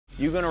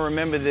You're going to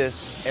remember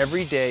this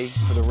every day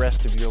for the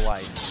rest of your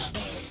life.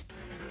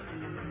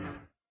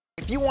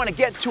 If you want to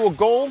get to a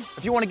goal,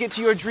 if you want to get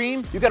to your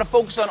dream, you got to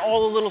focus on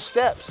all the little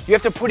steps. You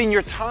have to put in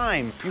your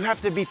time. You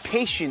have to be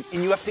patient,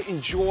 and you have to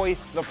enjoy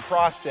the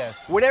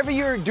process. Whatever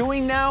you're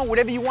doing now,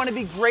 whatever you want to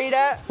be great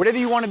at, whatever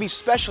you want to be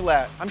special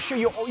at, I'm sure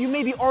you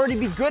maybe already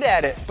be good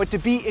at it, but to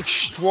be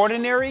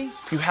extraordinary,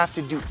 you have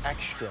to do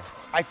extra.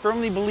 I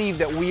firmly believe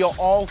that we are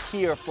all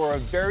here for a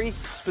very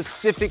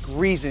specific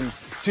reason,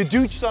 to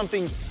do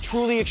something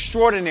truly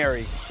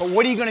extraordinary. But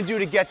what are you going to do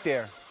to get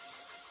there?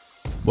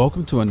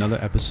 Welcome to another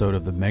episode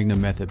of the Megna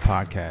Method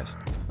Podcast,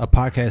 a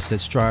podcast that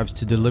strives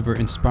to deliver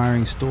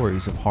inspiring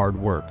stories of hard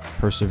work,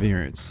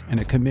 perseverance, and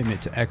a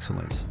commitment to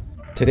excellence.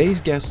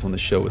 Today's guest on the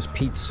show is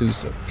Pete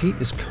Sousa. Pete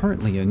is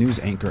currently a news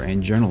anchor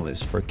and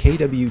journalist for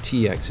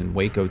KWTX in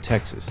Waco,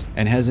 Texas,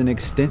 and has an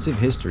extensive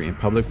history in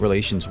public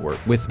relations work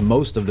with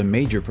most of the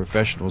major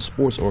professional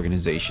sports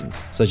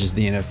organizations, such as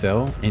the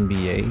NFL,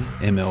 NBA,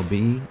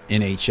 MLB,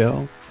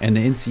 NHL, and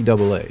the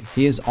NCAA.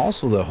 He is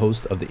also the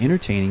host of the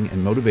entertaining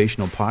and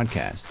motivational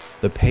podcast,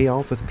 The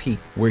Payoff with Pete,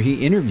 where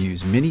he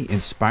interviews many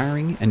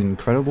inspiring and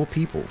incredible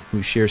people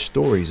who share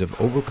stories of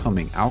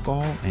overcoming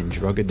alcohol and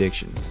drug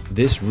addictions.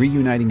 This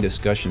reuniting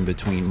discussion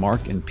between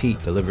Marc and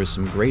Pete delivers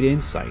some great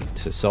insight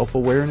to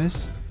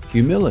self-awareness,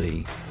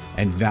 humility,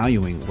 and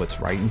valuing what's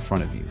right in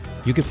front of you.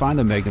 You can find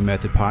the Megna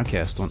Method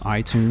Podcast on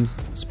iTunes,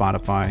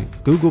 Spotify,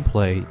 Google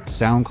Play,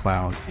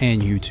 SoundCloud,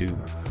 and YouTube.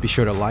 Be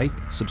sure to like,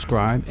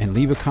 subscribe, and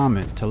leave a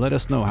comment to let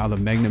us know how the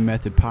Megna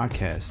Method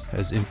Podcast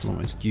has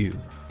influenced you.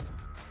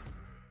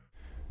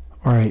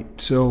 All right,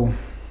 so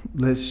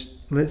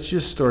let's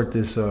just start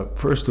this up.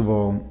 First of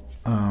all,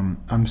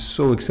 I'm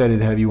so excited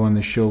to have you on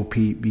the show,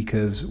 Pete,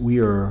 because we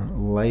are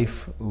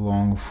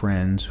lifelong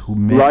friends who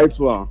met.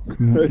 Lifelong.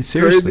 It's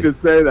Seriously, crazy to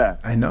say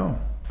that. I know,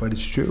 but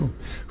it's true.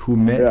 Who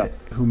met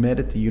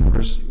at the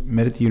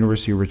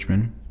University of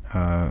Richmond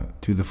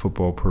through the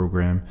football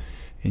program.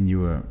 And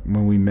you were,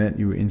 when we met,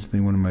 you were instantly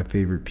one of my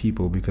favorite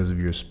people because of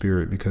your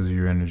spirit, because of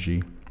your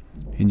energy.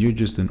 And you're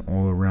just an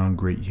all-around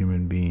great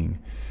human being.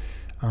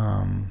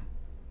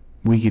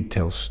 We could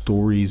tell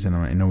stories, and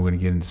I know we're going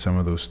to get into some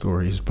of those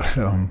stories, but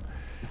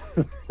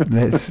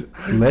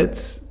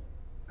let's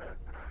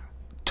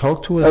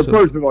talk to us.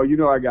 First of all, you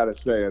know I got to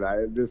say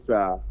it. This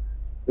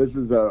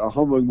is a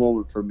humbling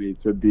moment for me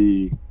to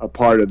be a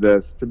part of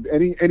this. To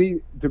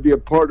be a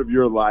part of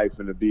your life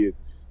and to be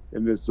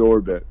in this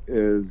orbit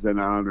is an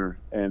honor,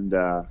 and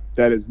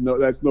that's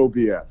no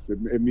BS.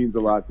 It means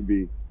a lot to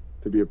be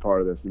a part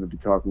of this and to be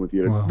talking with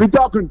you,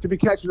 to be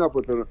catching up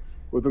with an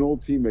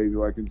old teammate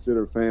who I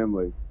consider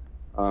family,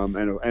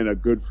 and a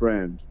good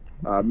friend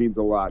means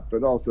a lot.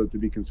 But also to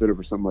be considered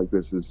for something like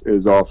this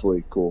is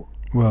awfully cool.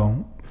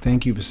 Well,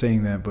 thank you for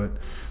saying that, but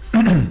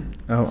I'm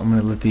going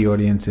to let the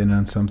audience in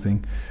on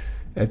something.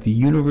 At the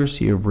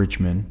University of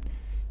Richmond,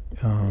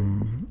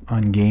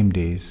 on game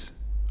days,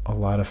 a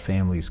lot of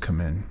families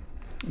come in.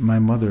 My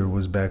mother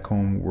was back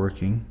home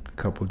working a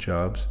couple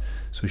jobs,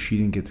 so she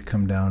didn't get to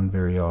come down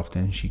very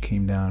often. She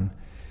came down,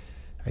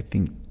 I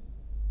think,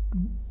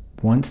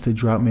 once to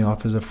drop me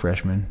off as a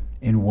freshman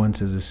and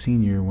once as a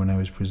senior when I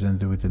was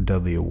presented with the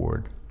Dudley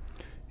Award.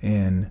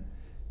 And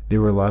there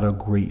were a lot of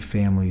great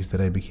families that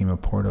I became a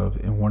part of,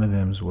 and one of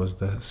them was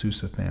the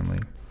Sousa family.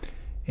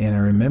 And I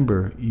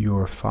remember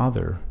your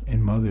father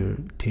and mother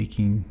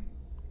taking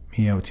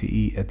me out to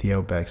eat at the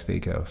Outback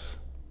Steakhouse.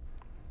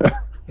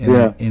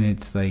 And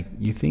it's like,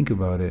 you think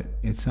about it,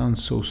 it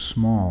sounds so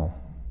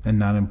small and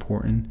not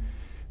important,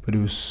 but it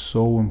was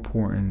so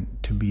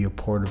important to be a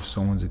part of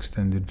someone's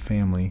extended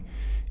family.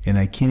 And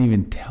I can't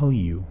even tell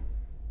you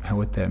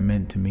what that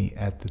meant to me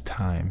at the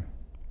time.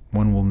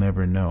 One will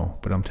never know,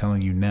 but I'm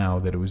telling you now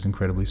that it was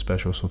incredibly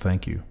special, so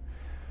thank you.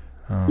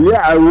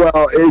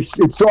 Well,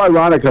 it's so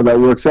ironic how that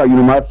works out. You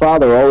know, my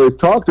father always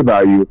talked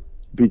about you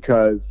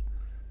because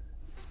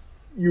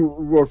you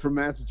were from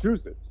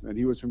Massachusetts and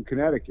he was from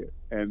Connecticut,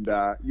 and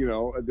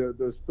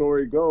the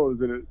story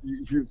goes, and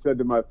you said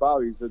to my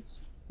father, you said,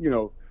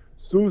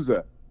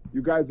 Sousa,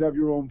 you guys have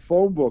your own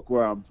phone book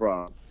where I'm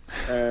from.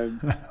 And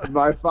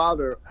my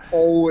father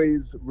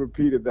always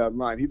repeated that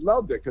line. He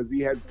loved it because he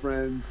had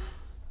friends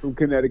from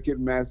Connecticut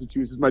and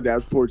Massachusetts. My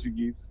dad's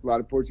Portuguese, a lot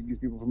of Portuguese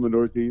people from the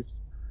Northeast,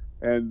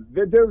 and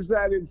there was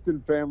that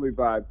instant family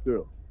vibe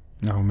too.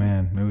 Oh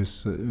man, it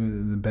was the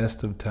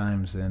best of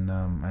times, and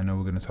I know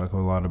we're going to talk a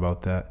lot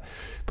about that.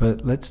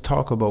 But let's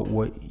talk about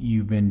what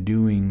you've been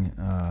doing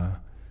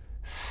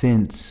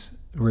since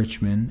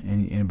Richmond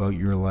and about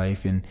your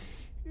life. And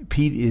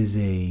Pete is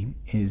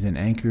an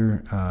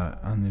anchor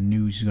on the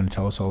news. He's going to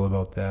tell us all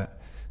about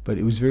that. But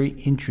it was very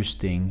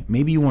interesting.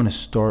 Maybe you want to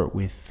start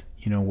with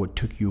what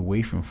took you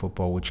away from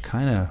football, which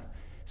kind of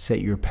set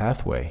your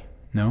pathway.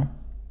 No?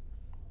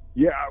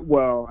 Yeah,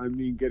 well, I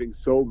mean, getting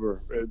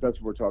sober, that's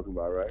what we're talking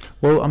about, right?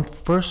 Well,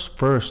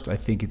 first, I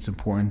think it's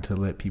important to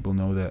let people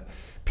know that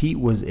Pete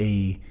was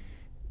a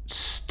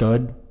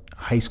stud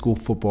high school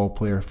football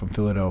player from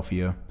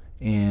Philadelphia,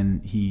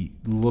 and he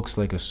looks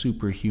like a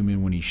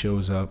superhuman when he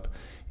shows up.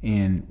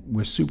 And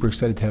we're super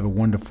excited to have a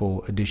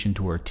wonderful addition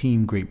to our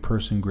team. Great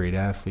person, great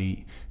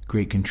athlete,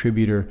 great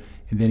contributor.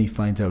 And then he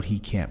finds out he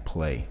can't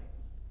play.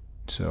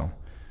 So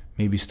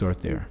maybe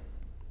start there.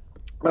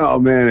 Oh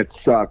man, it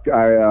sucked.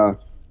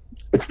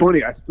 It's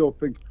funny. I still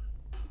think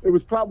it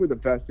was probably the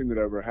best thing that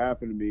ever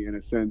happened to me, in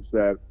a sense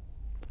that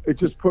it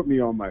just put me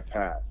on my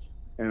path.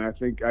 And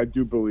I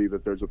do believe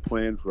that there's a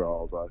plan for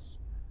all of us,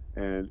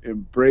 and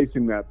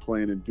embracing that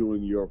plan and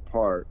doing your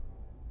part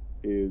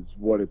is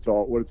what it's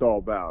all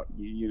about.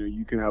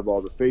 You can have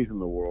all the faith in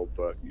the world,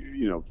 but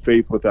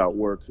faith without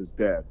works is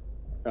dead.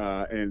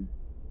 And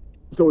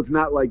so it's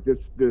not like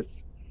this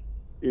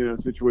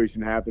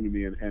situation happened to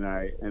me and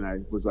I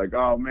was like,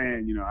 oh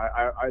man,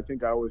 I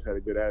think I always had a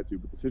good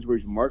attitude. But the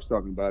situation Mark's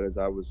talking about is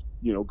I was,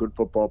 a good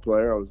football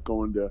player. I was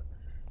going to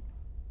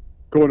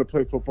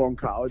play football in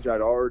college.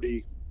 I'd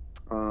already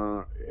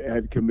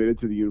had committed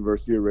to the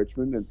University of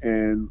Richmond.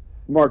 And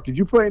Mark, did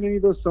you play in any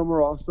of those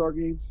summer All-Star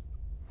games?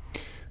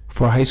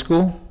 For high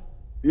school?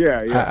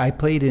 Yeah. I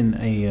played in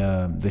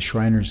the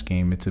Shriners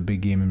game. It's a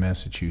big game in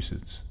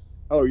Massachusetts.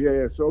 Oh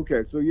yeah. So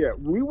yeah,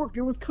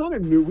 it was kind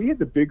of new. We had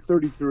the Big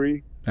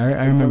 33.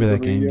 I remember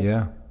that game.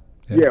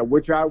 Yeah,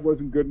 which I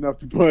wasn't good enough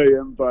to play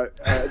in, but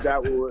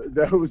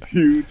that was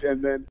huge.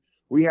 And then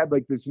we had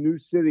like this new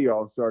city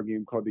All-Star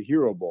game called the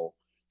Hero Bowl,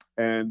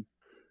 and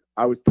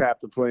I was tapped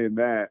to play in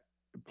that.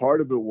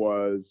 Part of it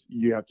was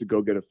you have to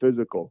go get a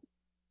physical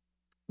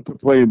to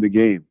play in the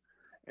game.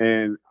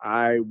 And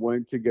I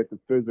went to get the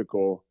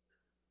physical.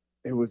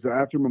 It was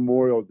after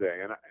Memorial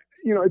Day. And,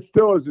 it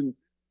still isn't,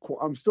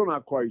 I'm still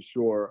not quite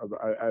sure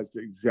as to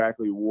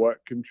exactly what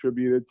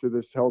contributed to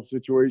this health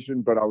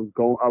situation, but I was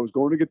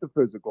going to get the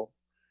physical.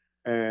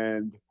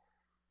 And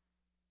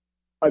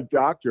a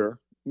doctor,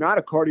 not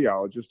a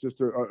cardiologist,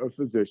 just a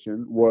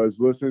physician, was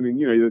listening,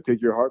 to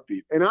take your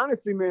heartbeat. And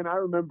honestly, man, I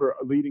remember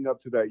leading up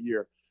to that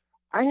year,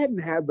 I hadn't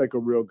had like a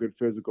real good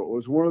physical. It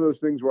was one of those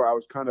things where I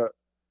was kind of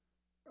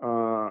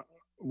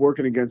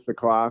working against the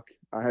clock.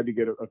 I had to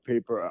get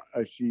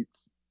a sheet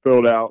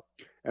filled out,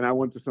 and I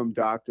went to some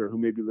doctor who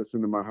maybe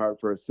listened to my heart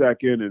for a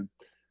second and,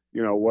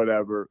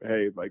 whatever.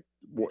 Hey, like,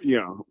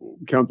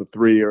 count to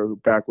 3 or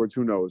backwards,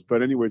 who knows?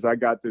 But anyways, I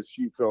got this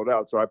sheet filled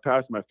out. So I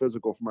passed my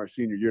physical from our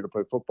senior year to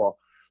play football.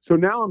 So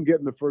now I'm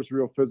getting the first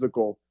real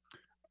physical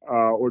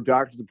or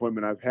doctor's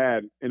appointment I've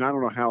had, and I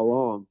don't know how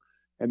long.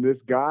 And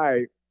this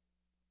guy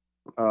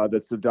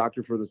that's the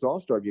doctor for this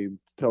All-Star game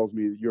tells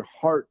me your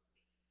heart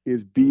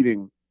is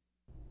beating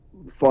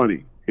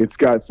funny. It's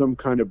got some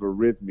kind of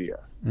arrhythmia.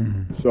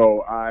 Mm-hmm.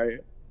 So I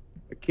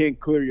can't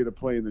clear you to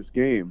play in this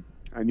game.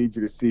 I need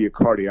you to see a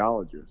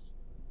cardiologist.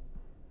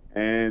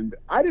 And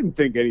I didn't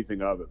think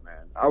anything of it,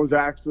 man. I was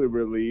actually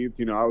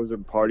relieved. I was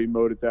in party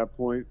mode at that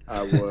point.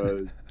 I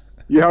was.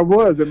 I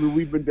mean,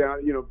 we've been down,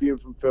 being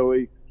from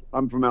Philly.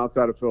 I'm from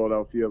outside of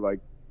Philadelphia,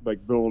 like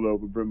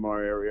Villanova, Bryn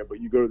Mawr area. But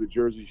you go to the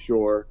Jersey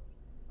Shore.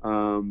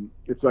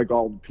 It's like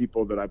all the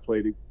people that I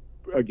played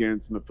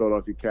against in the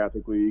Philadelphia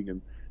Catholic League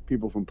and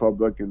people from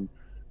public and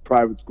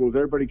private schools.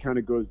 Everybody kind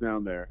of goes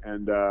down there.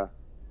 And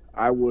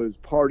I was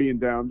partying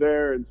down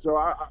there. And so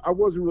I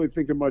wasn't really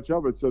thinking much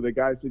of it. So the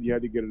guy said you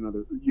had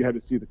to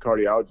see the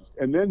cardiologist.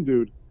 And then,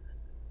 dude,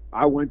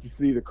 I went to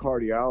see the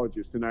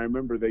cardiologist. And I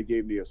remember they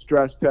gave me a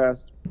stress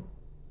test,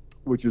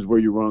 which is where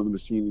you run on the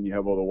machine and you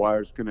have all the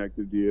wires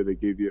connected to you. They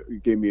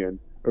gave me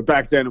or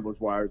back then it was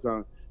wires.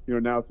 Now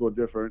it's a little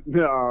different.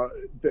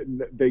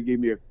 They gave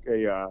me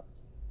an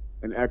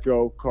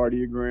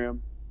echocardiogram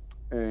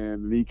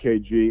and an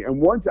EKG. And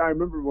once I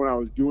remember when I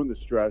was doing the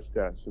stress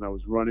test and I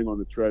was running on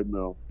the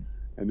treadmill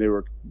and they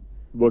were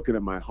looking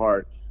at my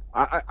heart,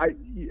 I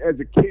as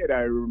a kid,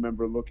 I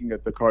remember looking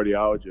at the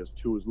cardiologist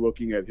who was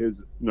looking at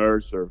his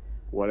nurse or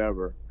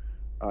whatever,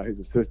 his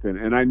assistant,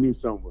 and I knew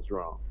something was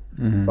wrong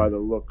by the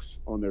looks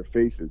on their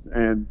faces.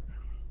 And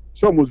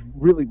something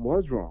really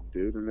was wrong,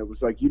 dude. And it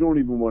was like, you don't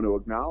even want to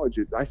acknowledge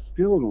it. I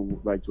still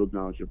don't like to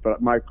acknowledge it,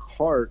 but my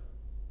heart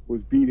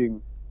was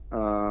beating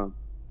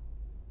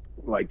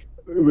like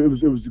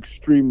it was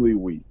extremely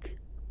weak.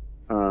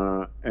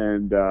 Now,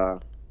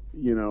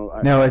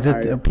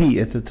 Pete,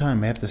 at the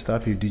time, I have to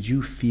stop you. Did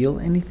you feel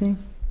anything?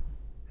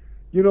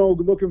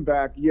 Looking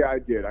back, yeah, I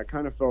did. I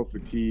kind of felt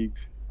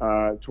fatigued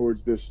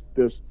towards this.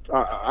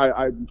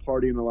 I've been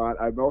partying a lot.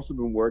 I've also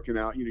been working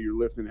out. You're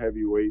lifting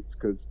heavy weights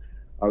because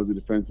I was a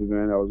defensive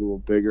end. I was a little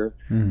bigger.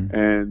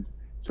 And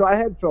so I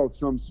had felt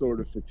some sort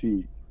of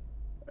fatigue.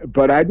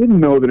 But I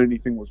didn't know that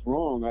anything was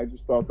wrong. I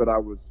just thought that I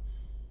was,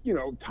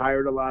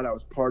 tired a lot. I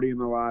was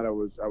partying a lot. I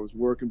was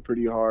working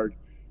pretty hard.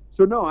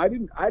 So no, I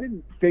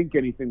didn't think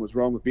anything was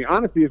wrong with me.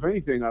 Honestly, if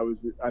anything,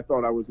 I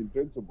thought I was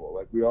invincible,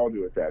 like we all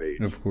do at that age.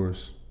 Of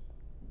course.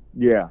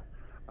 Yeah.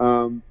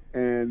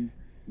 And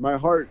my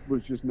heart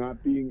was just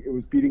it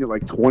was beating at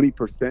like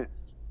 20%.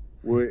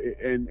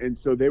 And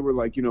so they were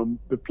like,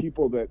 the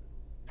people that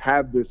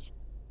have the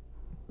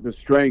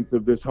strength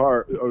of this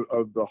heart,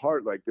 of the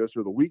heart like this,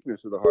 or the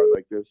weakness of the heart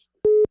like this,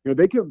 they're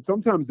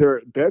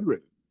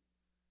bedridden.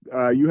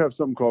 you have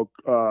something called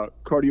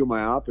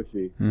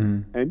cardiomyopathy,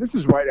 and this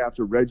is right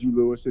after Reggie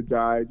Lewis had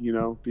died. You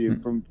know, being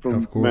from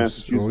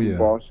Massachusetts and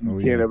Boston,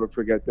 you can't ever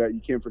forget that. You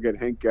can't forget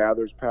Hank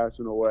Gathers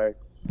passing away.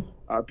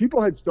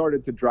 People had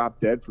started to drop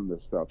dead from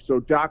this stuff, so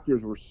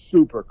doctors were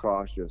super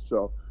cautious.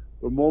 So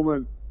the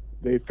moment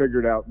they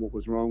figured out what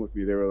was wrong with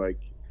me, they were like,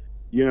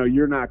 you know,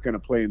 you're not going to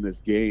play in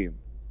this game,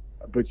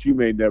 but you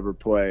may never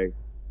play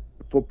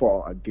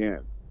football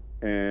again.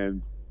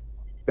 And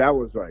that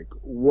was like,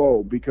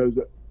 whoa, because,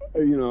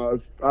 you know,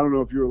 I don't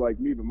know if you were like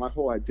me, but my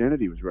whole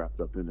identity was wrapped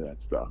up into that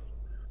stuff.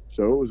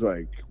 So it was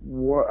like,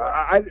 what?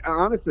 I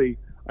honestly,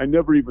 I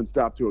never even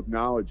stopped to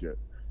acknowledge it.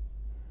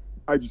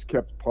 I just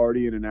kept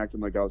partying and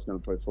acting like I was going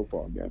to play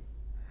football again.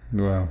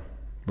 Wow.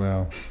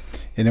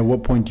 And at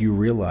what point do you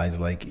realize,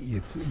 like,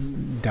 it's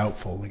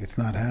doubtful, like it's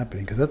not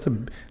happening? Because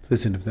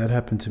listen, if that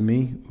happened to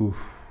me, oof,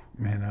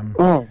 man,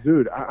 Oh,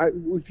 dude,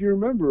 if you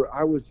remember,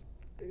 I was,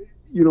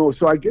 you know,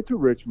 so I get to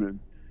Richmond,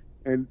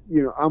 and,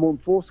 you know, I'm on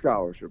full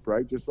scholarship,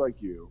 right? Just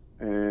like you.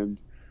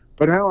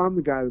 But now I'm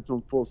the guy that's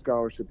on full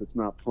scholarship that's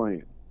not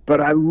playing. But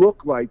I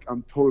look like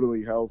I'm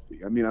totally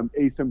healthy. I mean, I'm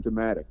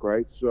asymptomatic,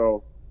 right?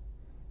 So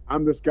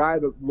I'm this guy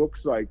that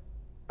looks like,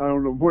 I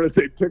don't know what to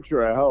say,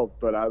 picture of health,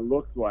 but I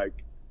looked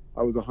like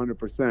I was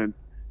 100%.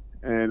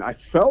 And I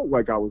felt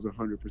like I was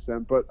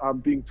 100%, but I'm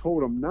being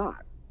told I'm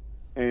not.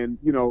 And,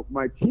 you know,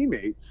 my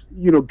teammates,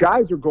 you know,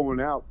 guys are going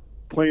out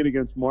playing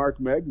against Marc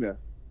Megna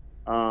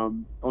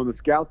on the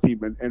scout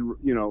team. And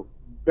you know,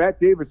 Matt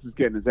Davis is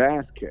getting his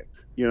ass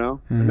kicked, you know,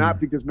 not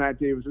because Matt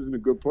Davis isn't a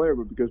good player,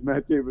 but because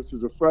Matt Davis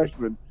is a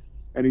freshman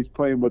and he's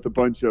playing with a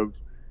bunch of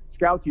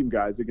scout team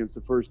guys against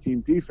the first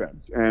team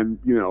defense. And,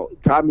 you know,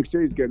 Todd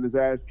McShay's getting his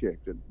ass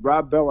kicked, and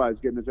Rob Belli's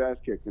getting his ass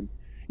kicked. And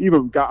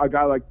even a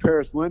guy like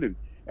Paris Lennon,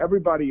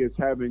 everybody is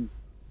having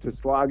to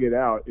slog it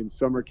out in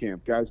summer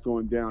camp, guys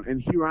going down.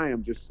 And here I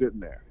am just sitting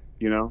there,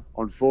 you know,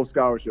 on full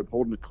scholarship,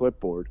 holding a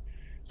clipboard.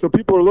 So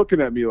people are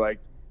looking at me like,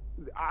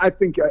 I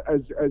think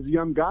as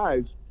young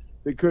guys,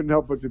 they couldn't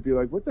help but to be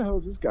like, what the hell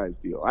is this guy's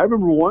deal? I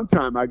remember one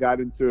time I got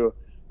into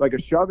like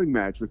a shoving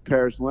match with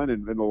Paris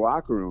Lennon in the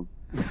locker room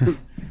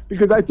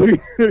because I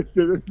think,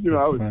 you know,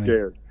 I was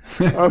scared.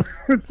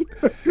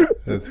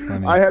 That's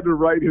funny. I had to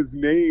write his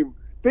name.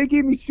 They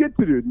gave me shit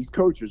to do, these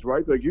coaches,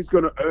 right? Like, he's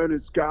going to earn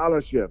his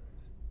scholarship.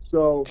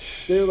 So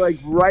they're like,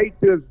 write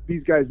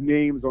these guys'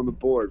 names on the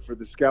board for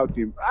the scout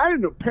team. I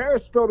didn't know.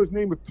 Paris spelled his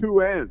name with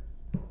 2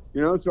 N's,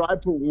 you know, so I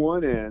put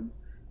 1 N.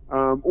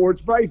 Or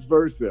it's vice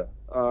versa.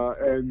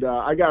 And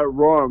I got it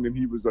wrong, and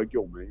he was like,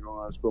 yo, man, you know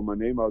how to spell my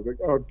name? I was like,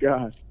 oh,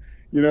 gosh.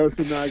 You know,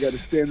 so now I got to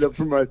stand up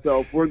for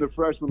myself. We're in the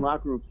freshman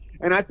locker room.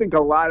 And I think a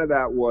lot of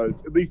that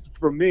was, at least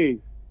for me,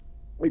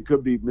 it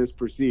could be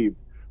misperceived.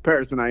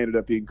 Paris and I ended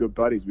up being good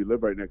buddies. We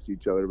lived right next to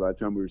each other by the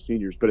time we were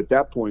seniors. But at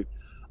that point,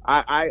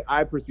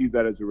 I perceived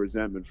that as a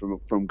resentment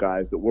from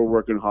guys that we're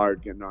working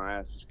hard, getting our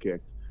asses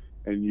kicked,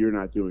 and you're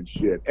not doing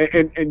shit.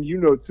 And you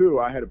know, too,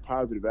 I had a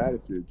positive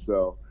attitude.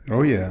 So,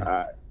 oh,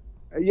 yeah.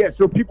 Yeah,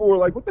 so people were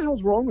like, what the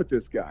hell's wrong with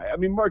this guy? I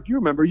mean, Mark, you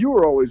remember, you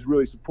were always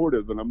really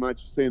supportive, and I'm not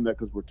just saying that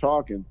because we're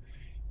talking.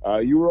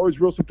 You were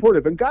always real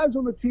supportive, and guys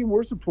on the team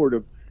were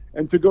supportive.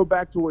 And to go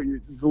back to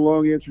it's a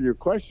long answer to your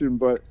question,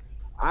 but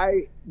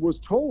I was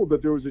told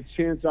that there was a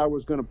chance I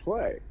was going to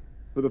play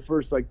for the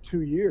first,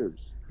 2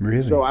 years.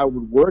 Really? So I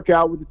would work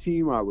out with the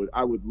team. I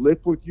would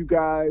lift with you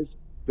guys.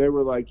 They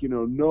were like, you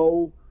know,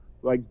 no,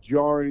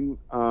 jarring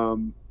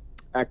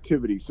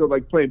activity. So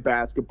playing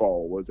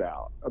basketball was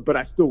out, but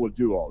I still would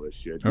do all this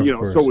shit. Of you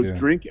know, course, so was yeah.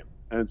 drinking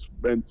and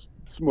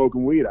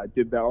smoking weed. I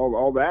did that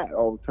all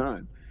the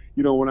time.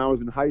 You know, when I was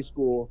in high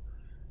school,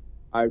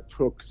 I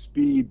took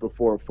speed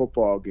before a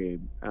football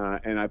game,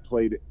 and I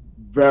played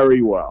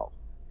very well.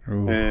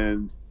 Ooh.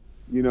 And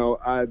you know,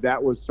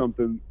 that was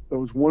something. That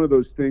was one of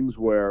those things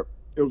where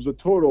it was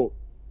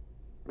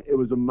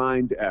a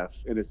mind F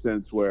in a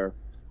sense where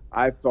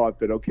I thought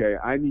that, okay,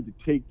 I need to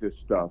take this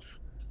stuff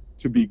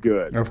to be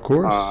good. Of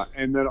course.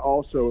 And then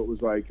also it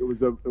was like,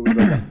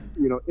 you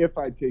know, if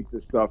I take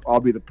this stuff, I'll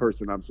be the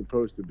person I'm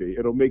supposed to be.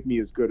 It'll make me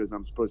as good as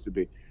I'm supposed to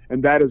be.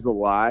 And that is a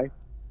lie.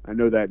 I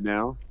know that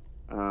now.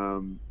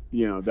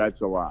 You know,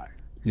 that's a lie.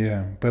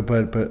 Yeah. But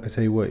I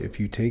tell you what, if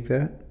you take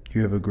that,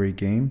 you have a great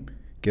game.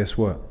 Guess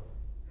what?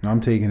 I'm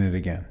taking it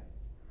again.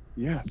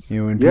 Yes.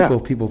 You know,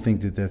 and people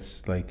think that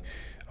that's like,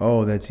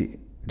 oh, that's it.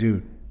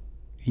 Dude,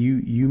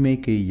 you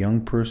make a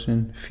young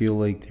person feel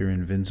like they're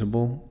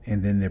invincible,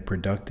 and then they're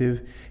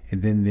productive,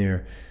 and then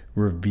they're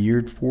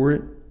revered for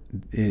it.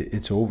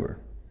 It's over.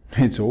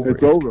 It's over.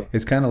 It's over.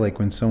 It's kind of like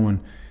when someone,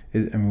 I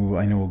mean,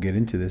 I know we'll get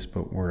into this,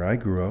 but where I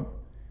grew up,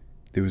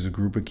 there was a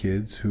group of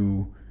kids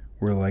who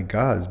were like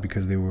gods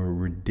because they were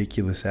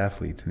ridiculous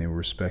athletes and they were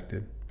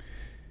respected.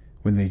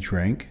 When they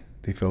drank,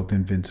 they felt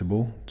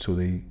invincible, so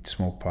they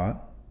smoked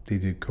pot, they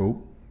did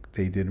coke,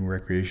 they did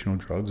recreational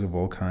drugs of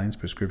all kinds,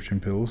 prescription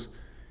pills,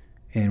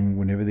 and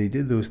whenever they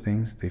did those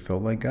things, they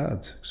felt like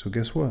gods. So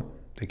guess what?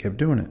 They kept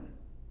doing it.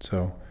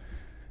 So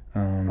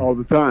all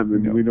the time,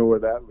 and we know where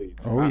that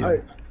leads. Oh yeah.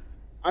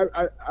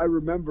 I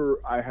remember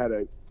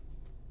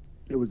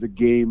it was a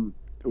game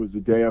It was the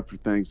day after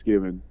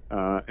Thanksgiving,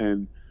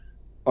 and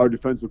our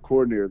defensive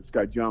coordinator, this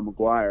guy John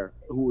McGuire,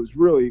 who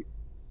really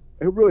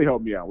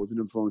helped me out, was an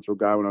influential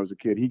guy when I was a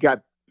kid. He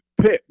got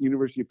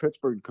University of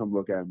Pittsburgh, to come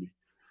look at me,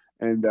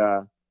 and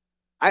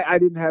I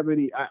didn't have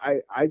any.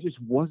 I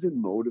just wasn't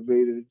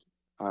motivated.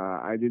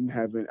 I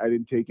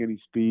didn't take any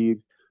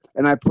speed,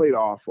 and I played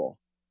awful.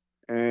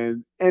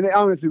 And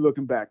honestly,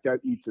 looking back,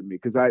 that eats at me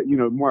because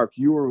Mark,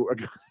 you were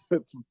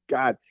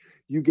God,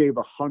 you gave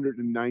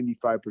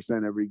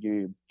 195% every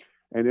game,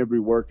 and every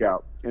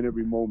workout, and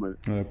every moment.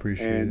 I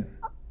appreciate it.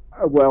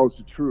 Well, it's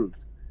the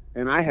truth.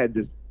 And I had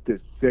this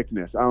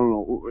sickness. I don't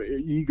know,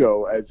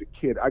 ego as a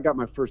kid. I got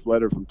my first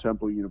letter from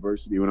Temple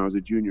University when I was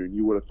a junior, and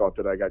you would have thought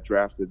that I got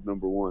drafted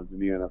 #1 in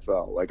the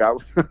NFL. Like I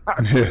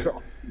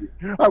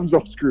was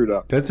all screwed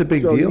up. That's a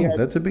big deal.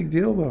 That's a big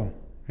deal, though.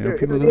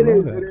 People don't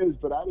know that. It is,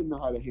 but I didn't know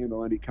how to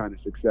handle any kind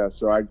of success.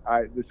 So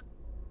this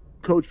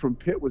coach from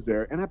Pitt was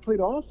there, and I played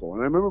awful.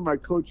 And I remember my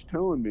coach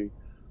telling me,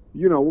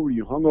 what were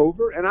you,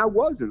 hungover? And I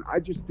wasn't.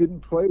 I just didn't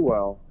play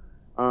well.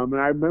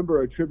 And I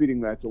remember attributing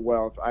that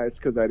to, it's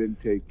because I didn't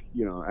take,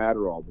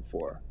 Adderall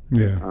before.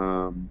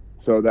 Yeah.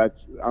 So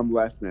I'm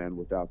less than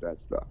without that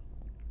stuff.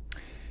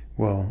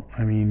 Well,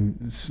 I mean,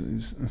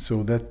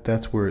 so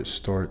that's where it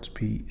starts,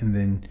 Pete. And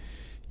then,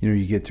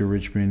 you get to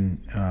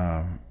Richmond,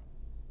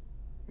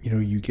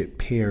 you get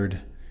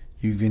paired,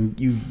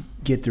 you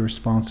get the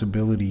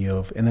responsibility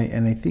of, and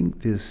I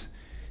think this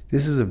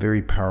is a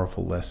very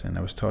powerful lesson.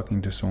 I was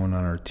talking to someone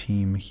on our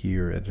team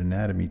here at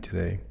Anatomy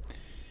today,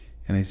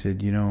 and I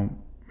said,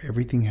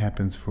 everything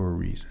happens for a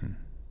reason.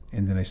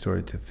 And then I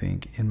started to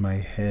think in my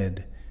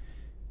head,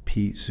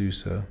 Pete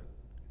Sousa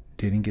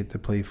didn't get to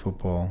play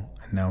football,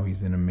 and now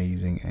he's an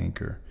amazing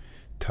anchor.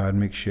 Todd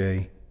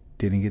McShay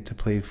didn't get to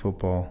play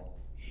football,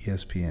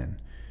 ESPN.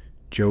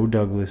 Joe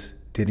Douglas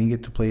didn't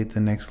get to play at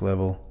the next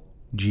level,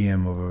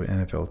 GM of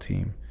an NFL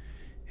team.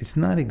 It's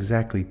not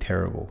exactly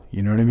terrible,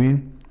 you know what I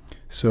mean?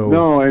 So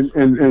no, and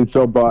it's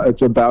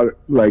about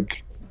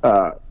like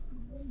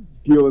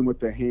dealing with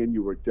the hand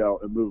you were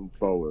dealt and moving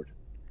forward.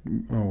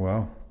 Oh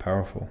wow,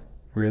 powerful,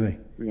 really.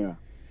 Yeah.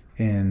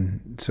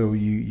 And so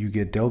you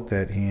get dealt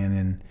that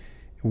hand,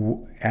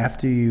 and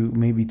after you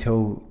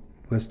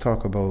let's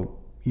talk about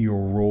your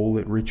role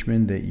at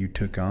Richmond that you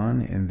took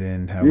on, and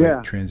then how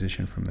it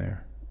transitioned from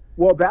there.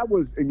 Well, that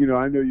was, and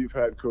I know you've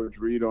had Coach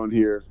Reed on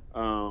here.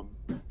 I'm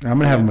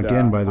gonna have him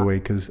again, by the way,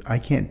 because I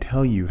can't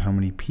tell you how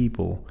many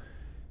people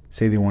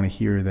say they want to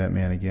hear that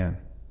man again.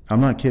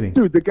 I'm not kidding.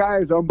 Dude, the guy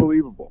is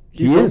unbelievable.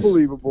 He's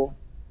unbelievable.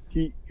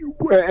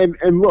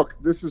 And look,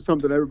 this is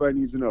something everybody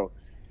needs to know.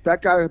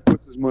 That guy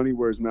puts his money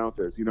where his mouth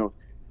is.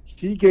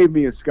 He gave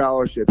me a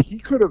scholarship. He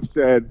could have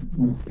said,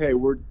 hey,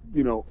 we're,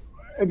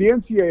 and the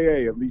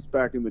NCAA, at least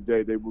back in the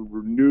day, they would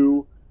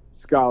renew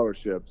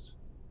scholarships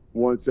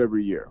once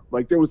every year.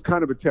 Like, there was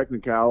kind of a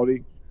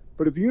technicality.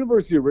 But if the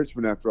University of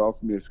Richmond, after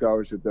offered me a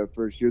scholarship that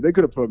first year, they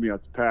could have put me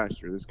out to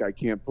pasture. This guy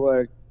can't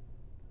play.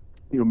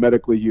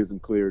 Medically, he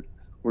isn't cleared.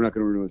 We're not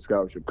going to renew his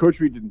scholarship. Coach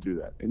Reed didn't do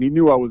that, and he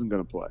knew I wasn't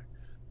going to play.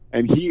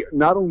 And he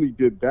not only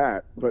did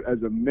that, but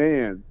as a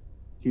man,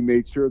 he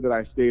made sure that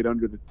I stayed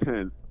under the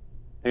tent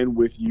and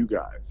with you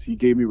guys. He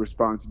gave me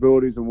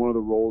responsibilities, and one of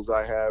the roles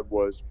I had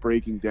was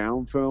breaking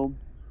down film.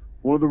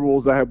 One of the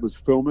roles I had was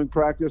filming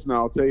practice. And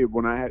I'll tell you,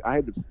 when I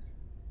had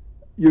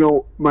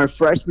to, my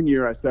freshman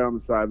year, I sat on the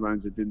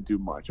sidelines and didn't do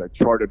much. I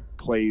charted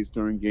plays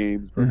during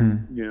games, but,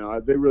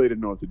 they really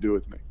didn't know what to do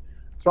with me.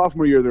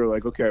 Sophomore year, they're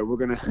like, okay, we're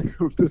going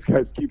to, if this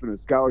guy's keeping a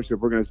scholarship,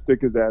 we're going to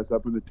stick his ass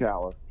up in the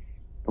tower,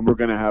 and we're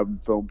going to have him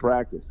film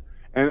practice.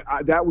 And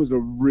that was a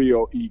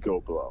real ego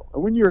blow.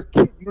 And when you're a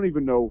kid, you don't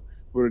even know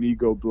what an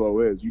ego blow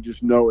is. You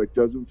just know it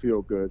doesn't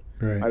feel good.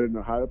 Right. I didn't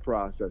know how to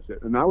process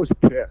it. And I was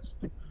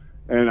pissed.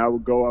 And I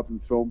would go up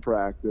and film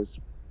practice.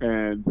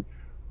 And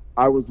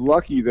I was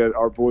lucky that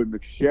our boy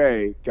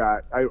McShay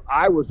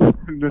I was,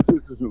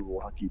 this isn't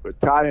lucky, but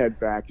Todd had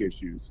back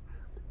issues.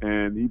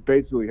 And he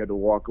basically had to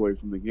walk away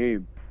from the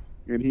game.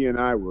 And he and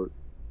I were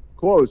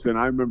close. And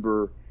I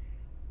remember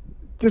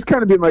just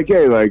kind of being like,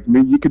 hey,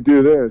 you could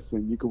do this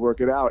and you could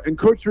work it out. And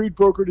Coach Reed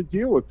brokered a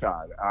deal with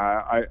Todd.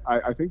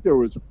 I think there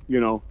was,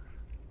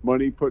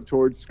 money put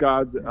towards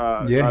Todd's. He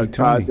told me.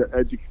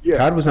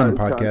 Todd was on the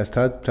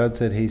podcast. Todd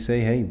said,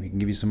 hey, we can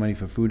give you some money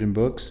for food and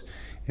books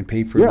and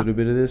pay for a little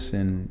bit of this.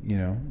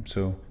 And,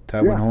 so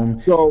Todd went home.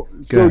 And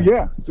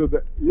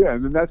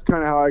then that's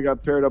kind of how I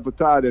got paired up with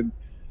Todd. And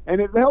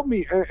it helped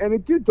me. And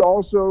it did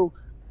also,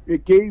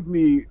 it gave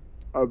me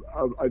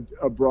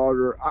a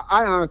broader,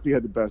 I honestly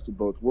had the best of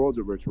both worlds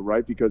at Richmond,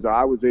 right? Because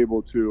I was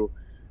able to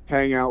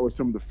hang out with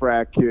some of the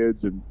frat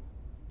kids, and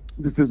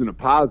this isn't a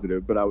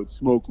positive, but I would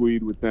smoke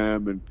weed with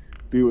them and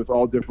be with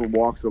all different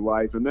walks of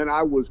life. And then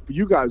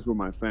you guys were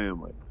my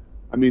family.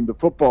 I mean, the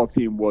football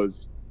team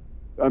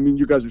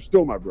you guys are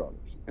still my brothers.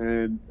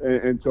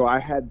 And so I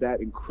had that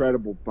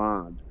incredible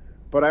bond.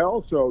 But I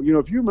also,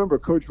 if you remember,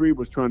 Coach Reed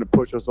was trying to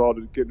push us all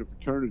to get into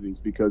fraternities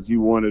because he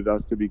wanted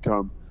us to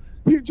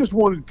he just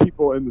wanted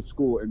people in the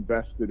school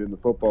invested in the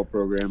football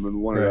program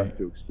and wanted us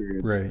to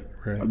experience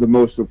the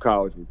most of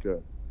college we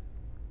could.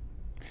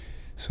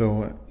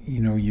 So,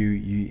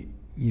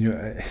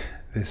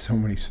 there's so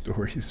many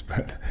stories,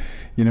 but,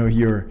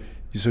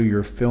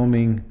 you're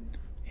filming,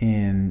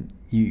 and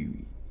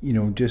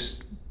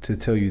just to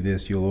tell you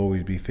this, you'll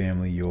always be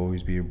family, you'll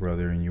always be a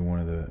brother, and you're one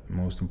of the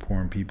most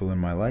important people in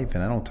my life.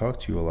 And I don't talk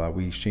to you a lot.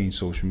 We exchange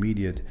social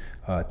media,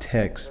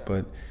 text,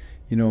 but,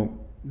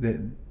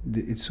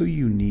 it's so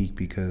unique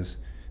because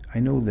I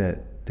know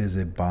that there's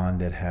a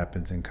bond that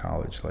happens in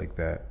college like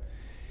that.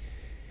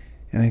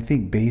 And I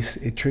think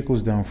it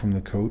trickles down from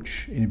the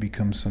coach, and it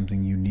becomes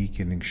something unique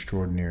and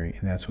extraordinary,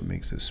 and that's what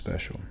makes it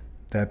special.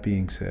 That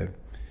being said,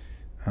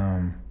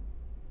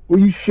 well,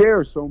 you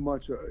share so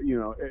much,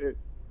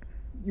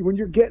 when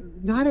you're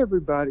not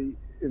everybody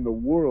in the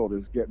world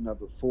is getting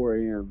up at 4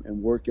 a.m.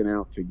 and working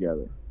out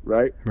together,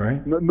 right?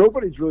 Right.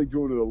 Nobody's really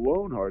doing it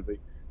alone hardly.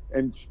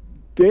 And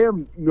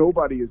damn,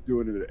 nobody is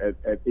doing it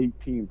at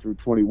 18 through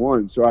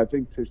 21. So I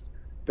think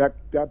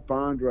that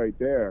bond right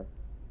there,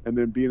 and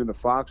then being in the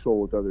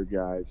foxhole with other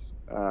guys,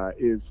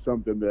 is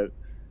something that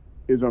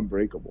is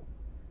unbreakable.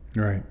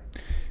 Right.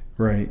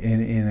 Right.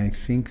 And I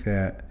think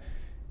that,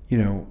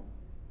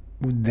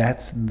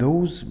 that's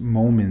those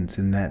moments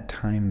in that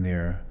time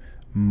there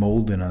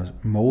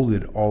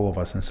molded all of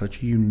us in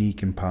such a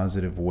unique and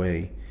positive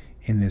way.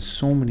 And there's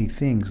so many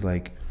things,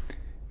 like,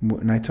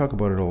 and I talk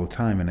about it all the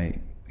time, and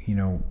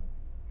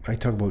I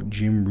talk about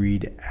Jim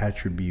Reed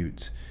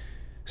attributes.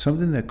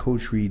 Something that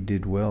Coach Reed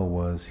did well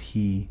was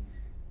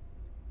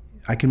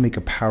I can make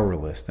a power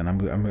list, and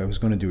I was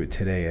going to do it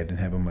today. I didn't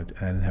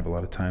have a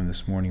lot of time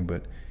this morning,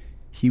 but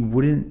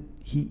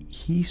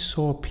he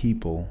saw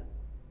people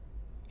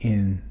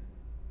in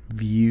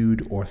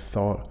viewed or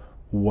thought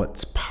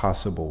what's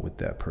possible with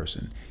that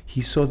person. He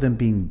saw them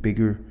being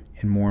bigger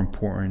and more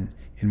important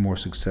and more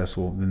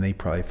successful than they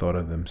probably thought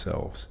of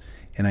themselves.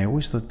 And I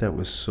always thought that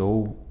was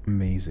so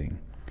amazing.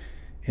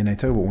 And I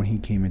talk about when he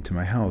came into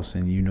my house,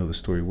 and you know the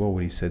story well,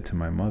 what he said to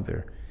my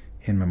mother.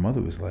 And my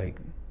mother was like,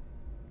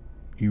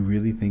 "You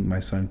really think my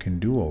son can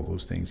do all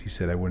those things?" He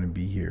said, "I wouldn't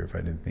be here if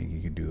I didn't think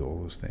he could do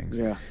all those things."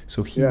 Yeah.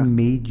 So he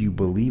made you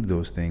believe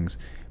those things,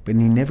 but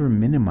he never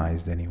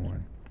minimized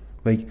anyone.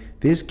 Like,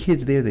 there's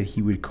kids there that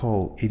he would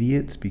call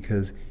idiots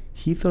because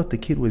he thought the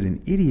kid was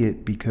an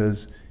idiot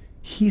because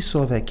he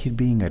saw that kid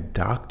being a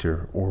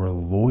doctor or a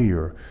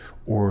lawyer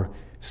or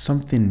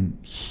something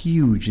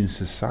huge in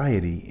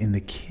society, and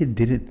the kid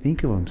didn't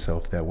think of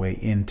himself that way.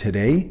 And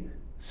today,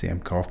 Sam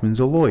Kaufman's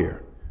a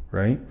lawyer,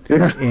 right?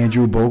 Yeah.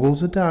 Andrew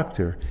Bogle's a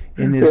doctor.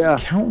 And there's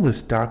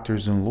countless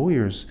doctors and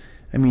lawyers.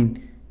 I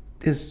mean,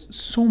 there's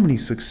so many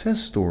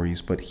success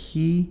stories, but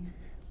he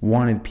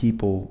wanted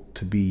people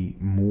to be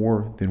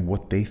more than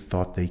what they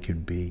thought they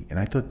could be. And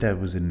I thought that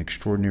was an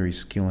extraordinary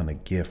skill and a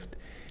gift.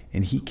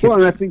 And he kept... Well,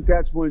 and I think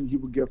that's when he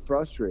would get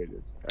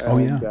frustrated. Oh,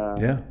 and,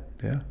 yeah.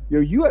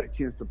 You had a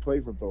chance to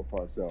play for Bill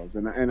Parcells,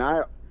 and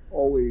I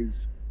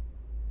always,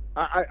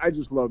 I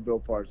just love Bill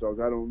Parcells.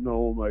 I don't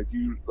know him like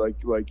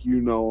you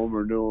know him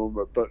or knew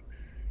him, but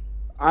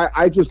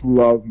I just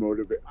love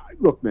motivate.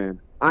 Look, man,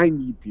 I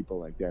need people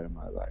like that in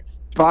my life.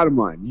 Bottom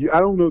line, I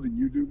don't know that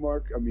you do,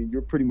 Mark. I mean,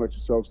 you're pretty much a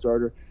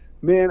self-starter.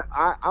 Man,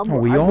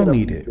 we all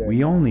need it.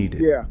 We all need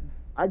it. Yeah.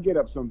 I get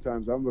up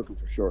sometimes, I'm looking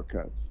for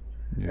shortcuts.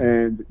 Yeah.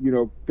 And,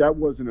 that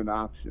wasn't an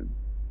option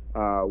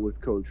with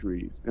Coach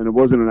Reed. And it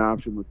wasn't an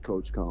option with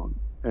Coach Cohn.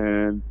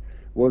 And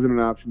it wasn't an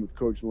option with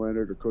Coach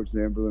Leonard or Coach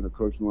Zamberlin or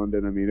Coach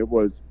London. I mean,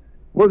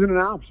 wasn't an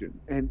option.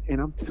 And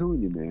I'm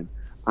telling you, man,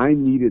 I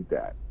needed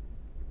that.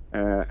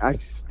 I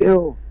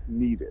still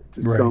need it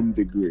to some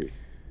degree.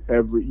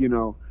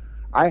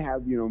 I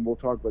have, and we'll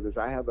talk about this,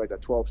 I have like a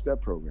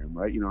 12-step program,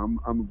 right? I'm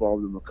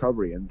involved in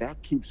recovery, and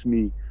that keeps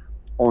me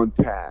on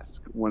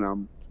task when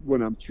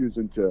I'm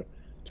choosing to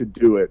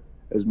do it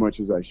as much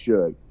as I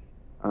should.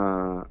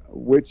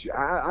 Which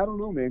I don't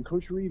know, man.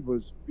 Coach Reed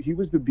was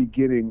the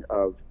beginning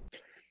of.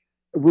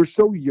 We're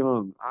so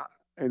young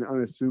and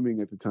unassuming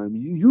at the time.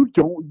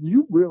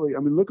 You really, I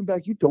mean, looking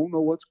back, you don't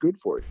know what's good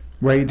for you.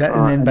 Right. That,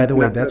 and then, by the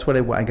way, that's what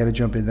I got to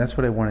jump in. That's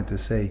what I wanted to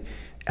say.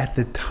 At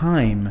the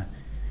time,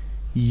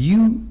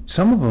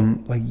 some of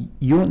them, like,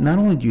 not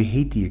only do you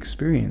hate the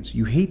experience,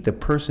 you hate the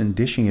person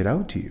dishing it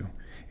out to you,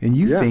 and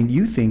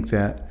you think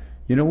that,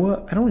 you know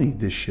what, I don't need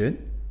this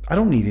shit. I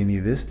don't need any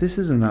of this. This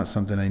is not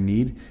something I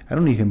need. I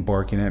don't need him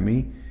barking at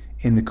me.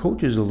 And the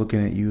coaches are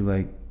looking at you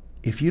like,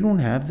 if you don't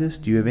have this,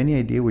 do you have any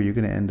idea where you're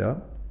going to end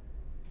up?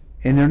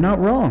 And they're not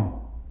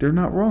wrong. They're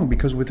not wrong,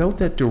 because without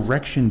that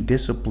direction,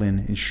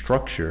 discipline, and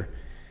structure,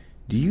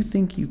 do you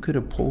think you could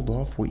have pulled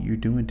off what you're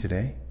doing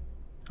today?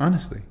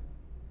 Honestly.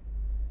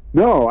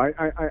 No,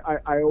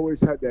 I always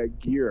had that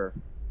gear,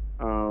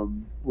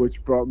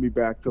 which brought me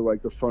back to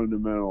like the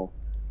fundamental.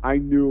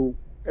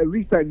 At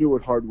least I knew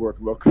what hard work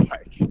looked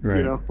like,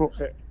 right.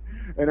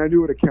 And I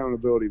knew what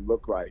accountability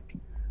looked like.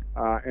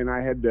 And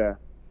I had to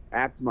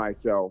act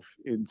myself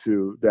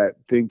into that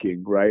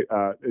thinking, right?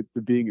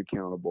 The being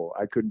accountable.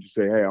 I couldn't just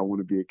say, hey, I want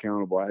to be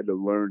accountable. I had to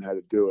learn how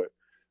to do it.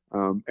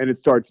 And it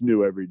starts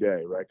new every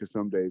day, right? Because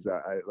some days,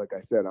 like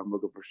I said, I'm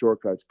looking for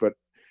shortcuts, but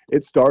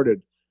it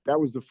started. That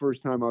was the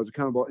first time I was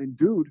accountable. And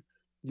dude,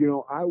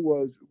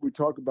 we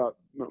talk about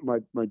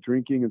my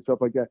drinking and stuff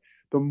like that.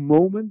 The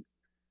moment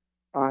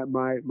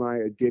my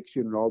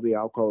addiction and all the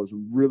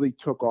alcoholism really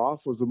took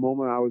off was the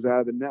moment I was out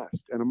of the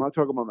nest. And I'm not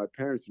talking about my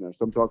parents'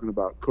 nest. I'm talking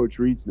about Coach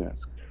Reed's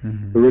nest,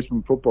 the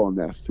Richmond football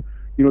nest.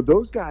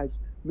 Those guys,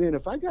 man,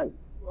 if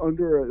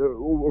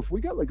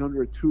we got like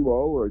under a 2.0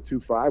 or a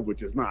 2.5,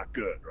 which is not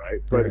good,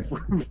 right?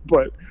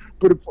 But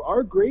if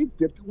our grades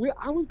dipped,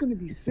 I was going to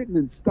be sitting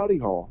in study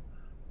hall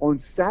on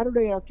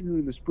Saturday afternoon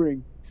in the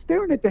spring,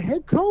 staring at the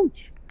head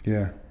coach.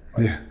 Yeah.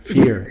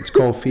 Fear. It's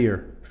called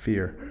fear.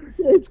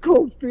 It's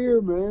called fear,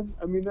 man.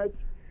 I mean,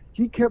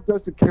 he kept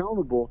us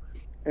accountable.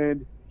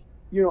 And,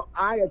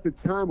 I at the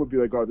time would be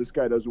like, oh, this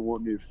guy doesn't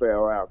want me to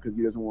fail out because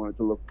he doesn't want it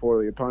to look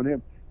poorly upon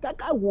him. That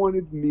guy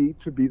wanted me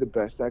to be the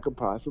best I could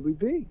possibly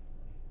be.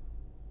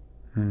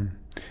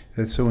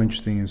 That's so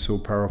interesting and so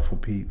powerful,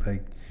 Pete.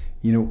 Like,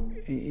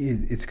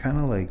 it's kind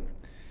of like,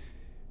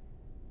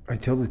 I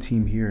tell the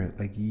team here,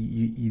 like,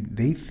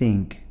 they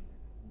think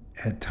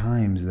at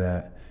times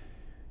that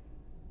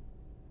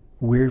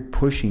we're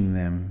pushing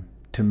them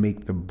to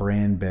make the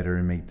brand better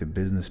and make the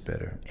business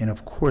better. And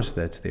of course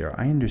that's there.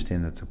 I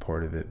understand that's a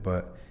part of it.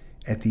 But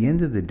at the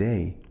end of the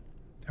day,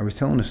 I was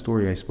telling a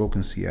story. I spoke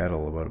in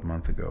Seattle about a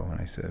month ago,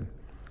 and I said,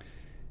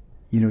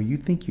 you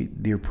think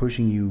they're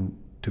pushing you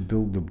to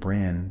build the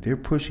brand. They're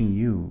pushing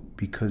you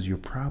because you're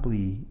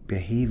probably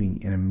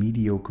behaving in a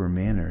mediocre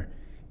manner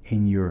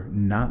and you're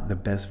not the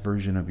best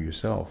version of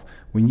yourself.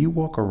 When you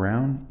walk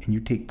around and you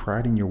take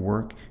pride in your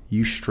work,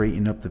 you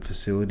straighten up the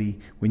facility.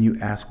 When you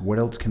ask, what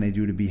else can I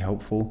do to be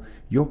helpful?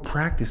 You're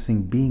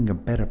practicing being a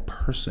better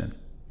person.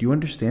 Do you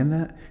understand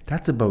that?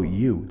 That's about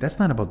you. That's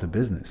not about the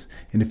business.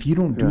 And if you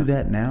don't do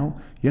that now,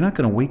 you're not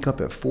going to wake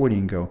up at 40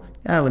 and go,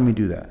 let me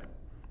do that.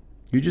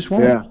 You just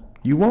won't. Yeah.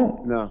 You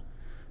won't. No.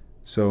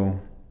 So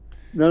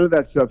none of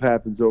that stuff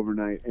happens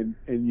overnight. And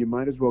you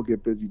might as well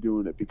get busy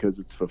doing it because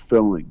it's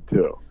fulfilling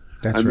too.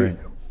 That's right.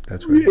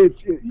 That's right.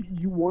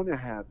 You want to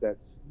have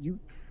that.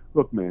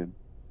 Look, man,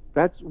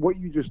 that's what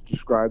you just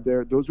described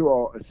there. Those are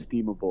all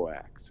esteemable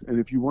acts. And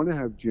if you want to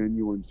have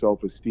genuine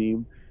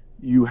self-esteem,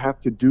 you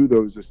have to do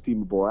those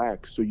esteemable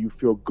acts so you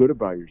feel good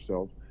about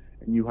yourself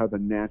and you have a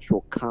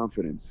natural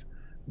confidence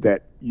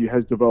that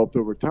has developed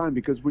over time.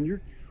 Because when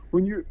you're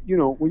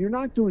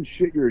not doing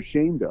shit you're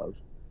ashamed of,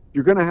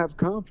 you're going to have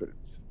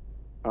confidence.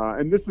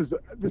 And this is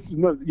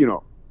not,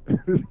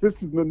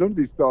 none of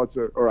these thoughts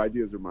or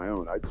ideas are my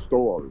own. I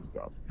stole all this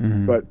stuff,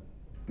 but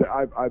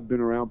I've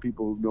been around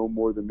people who know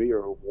more than me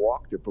or who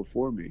walked it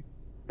before me,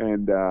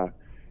 and I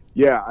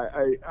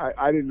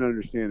didn't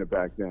understand it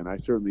back then. I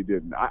certainly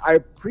didn't. I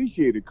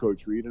appreciated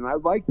Coach Reed, and I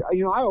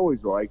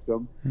always liked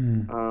him.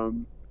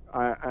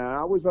 I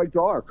always liked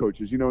all our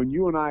coaches, and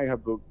you and I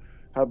have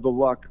the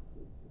luck.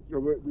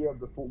 We have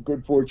the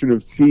good fortune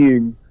of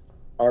seeing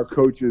our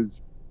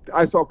coaches.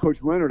 I saw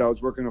Coach Leonard. I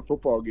was working a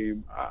football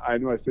game. I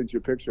know I sent you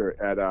a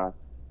picture at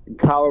in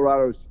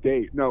Colorado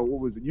State. No, what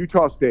was it?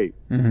 Utah State.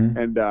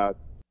 And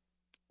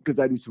because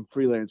I do some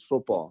freelance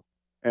football,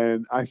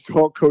 and I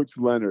saw Coach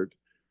Leonard,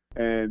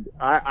 and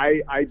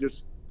I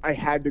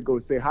had to go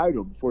say hi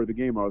to him before the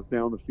game. I was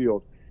down the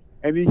field,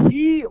 and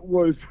he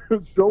was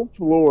so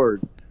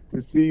floored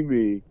to see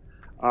me.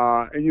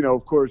 And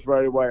of course,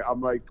 right away, I'm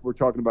like, we're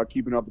talking about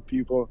keeping up with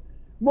people.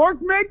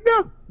 Marc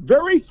Megna,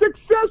 very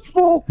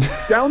successful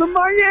down in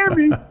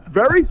Miami,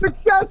 very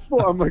successful.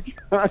 I'm like,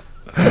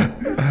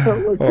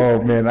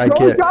 oh man, I Joe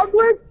can't.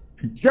 Douglas,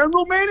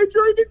 general manager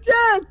of the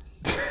Jets.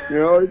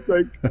 It's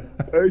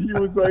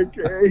like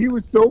he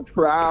was so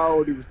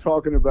proud. He was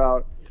talking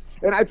about,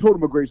 and I told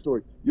him a great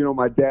story.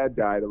 My dad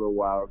died a little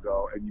while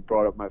ago, and you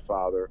brought up my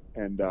father.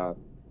 And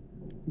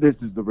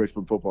this is the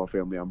Richmond football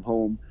family. I'm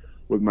home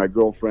with my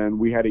girlfriend.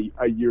 We had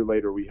a year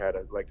later, we had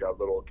a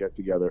little get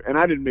together, and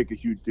I didn't make a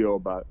huge deal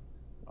about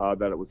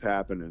that it was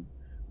happening.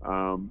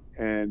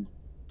 And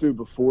dude,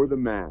 before the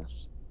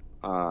mass,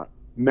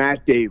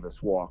 Matt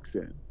Davis walks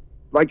in.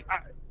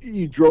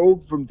 He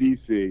drove from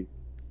DC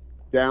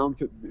down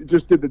to,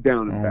 just did the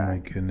down and back. Oh my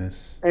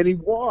goodness. And he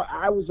walked.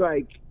 I was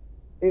like,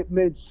 it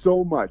meant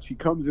so much. He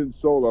comes in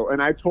solo,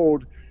 and I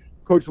told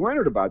Coach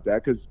Leonard about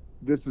that because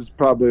this is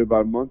probably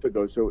about a month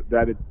ago. So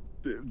that it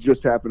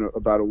just happened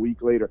about a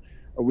week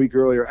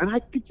earlier, and I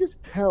could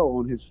just tell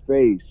on his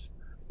face,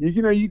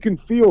 you can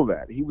feel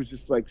that he was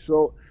just like,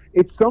 so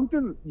it's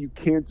something you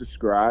can't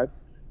describe,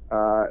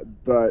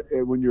 but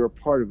when you're a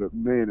part of it,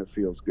 man, it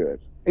feels good.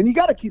 And you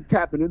got to keep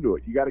tapping into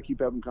it. You got to keep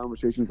having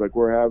conversations like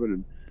we're having,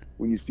 and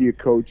when you see a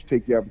coach,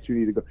 take the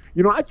opportunity to go.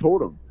 I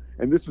told him,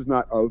 and this was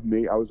not of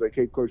me, I was like,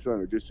 hey, Coach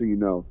Leonard, just so you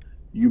know,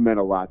 you meant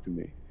a lot to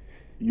me.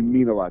 You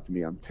mean a lot to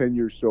me. I'm 10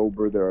 years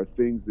sober. There are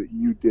things that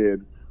you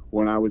did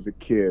when I was a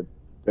kid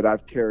that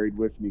I've carried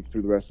with me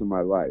through the rest of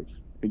my life.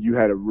 And you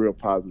had a real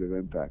positive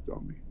impact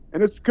on me.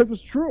 And it's because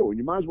it's true. And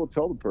you might as well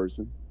tell the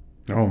person.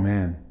 Oh,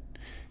 man.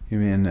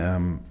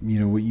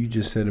 What you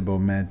just said about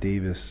Matt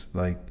Davis,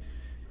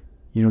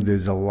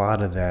 there's a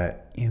lot of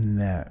that in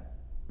that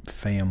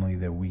family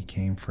that we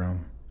came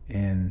from.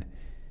 And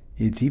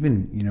it's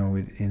even,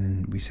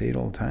 and we say it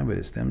all the time, but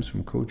it stems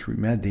from Coach Reed.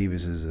 Matt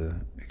Davis is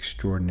an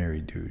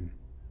extraordinary dude.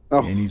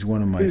 Oh, And he's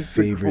one of my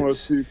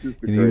favorites. And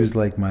he was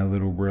like my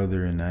little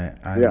brother, and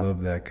I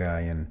love that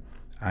guy. And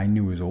I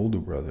knew his older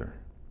brother.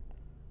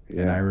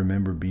 Yeah. And I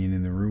remember being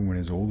in the room when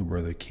his older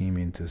brother came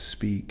in to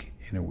speak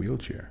in a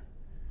wheelchair.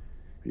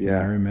 Yeah. And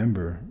I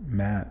remember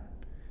Matt,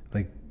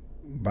 like,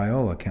 by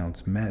all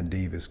accounts, Matt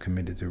Davis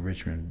committed to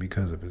Richmond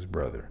because of his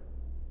brother.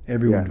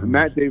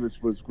 Matt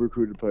Davis was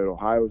recruited to play at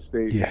Ohio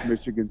State,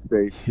 Michigan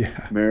State,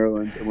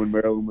 Maryland. And when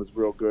Maryland was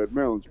real good,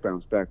 Maryland's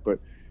bounced back, but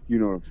you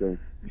know what I'm saying.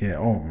 Yeah.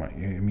 Oh my.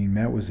 I mean,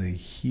 Matt was a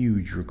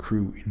huge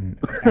recruit and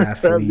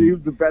athlete. He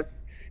was the best.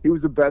 He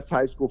was the best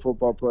high school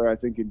football player, I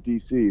think, in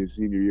DC his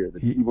senior year.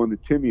 He won the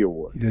Timmy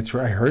Award. That's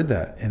right. I heard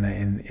that, and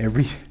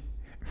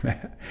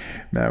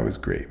Matt was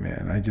great,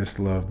 man. I just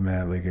love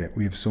Matt. Like,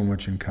 we have so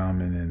much in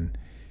common, and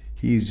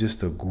he's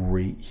just a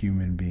great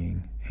human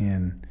being.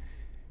 And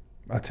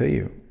I'll tell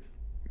you,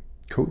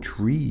 Coach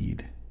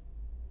Reed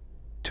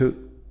took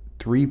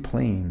 3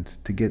 planes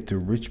to get to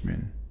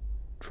Richmond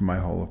for my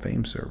Hall of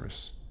Fame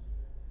service.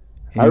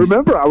 And I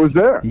remember. I was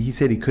there. He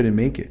said he couldn't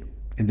make it.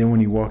 And then when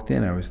he walked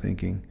in, I was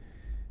thinking,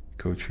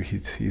 Coach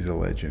Reed, he's a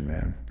legend,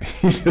 man.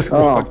 He just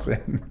walks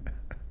in.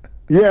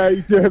 Yeah,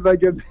 he did.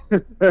 Like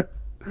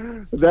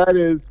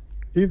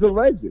he's a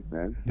legend,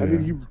 man. Yeah. I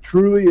mean, he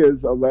truly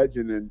is a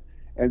legend.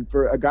 And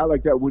for a guy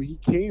like that, when he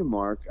came,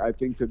 Mark, I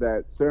think, to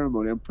that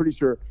ceremony, I'm pretty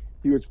sure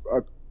he was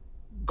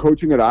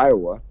coaching at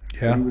Iowa.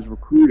 Yeah. And he was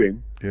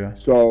recruiting. Yeah.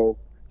 So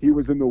he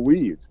was in the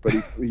weeds, but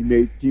he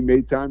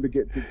made time to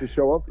get to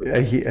show up for that.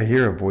 I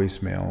hear a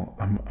voicemail.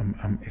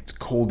 It's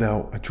cold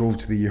out. I drove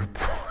to the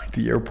airport.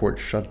 The airport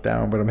shut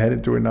down, but I'm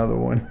headed to another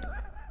one.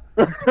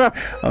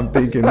 I'm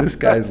thinking, this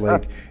guy's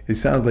like, it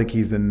sounds like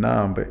he's a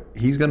nom, but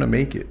he's gonna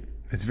make it.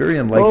 It's very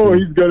unlikely. Oh,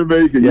 he's gonna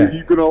make it. Yeah.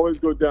 You can always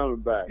go down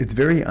and back. It's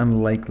very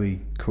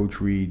unlikely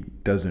Coach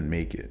Reed doesn't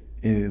make it.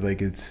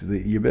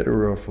 You're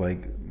better off,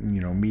 like,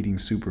 meeting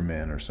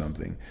Superman or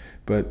something.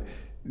 But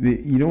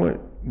you know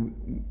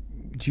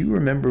what? Do you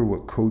remember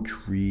what Coach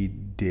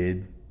Reed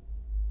did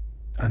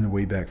on the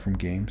way back from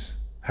games?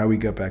 How he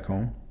got back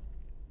home?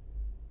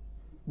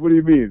 What do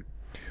you mean?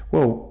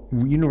 Well,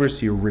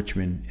 University of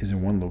Richmond is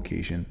in one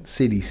location.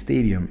 City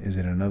Stadium is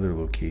in another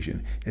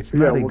location. It's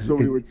not so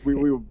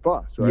we would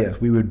bus, right?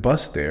 Yes, we would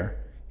bus there.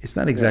 It's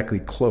not exactly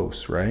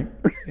close, right?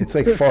 It's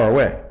like far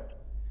away.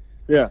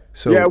 Yeah.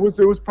 So it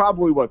was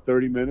probably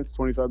 30 minutes,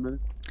 25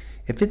 minutes.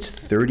 If it's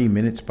 30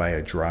 minutes by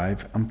a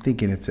drive, I'm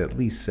thinking it's at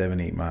least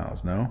 7-8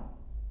 miles. No?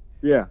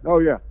 Yeah. Oh,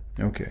 yeah.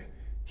 Okay.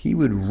 He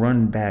would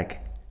run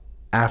back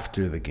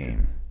after the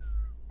game.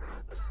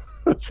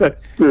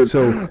 That's true.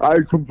 So I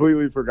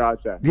completely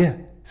forgot that. Yeah.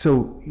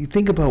 So you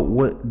think about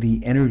what the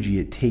energy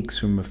it takes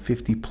from a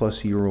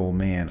 50-plus-year-old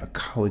man, a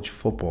college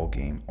football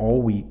game,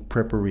 all week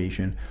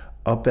preparation,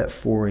 up at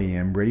 4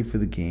 a.m., ready for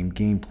the game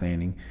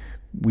planning.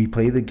 We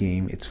play the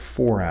game. It's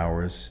 4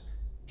 hours.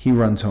 He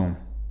runs home.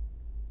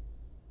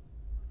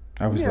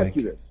 I was like,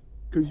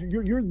 because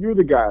you're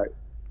the guy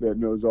that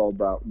knows all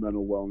about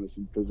mental wellness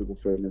and physical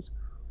fitness.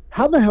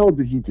 How the hell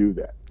did he do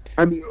that?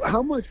 I mean,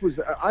 how much was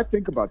 – I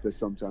think about this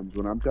sometimes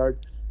when I'm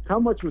tired. How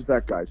much was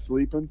that guy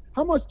sleeping?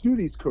 How much do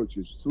these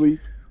coaches sleep?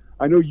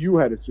 I know you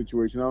had a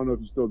situation. I don't know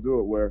if you still do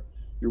it, where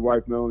your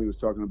wife Melanie was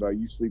talking about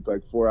you sleep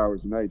like 4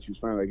 hours a night. She was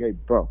finally like, hey,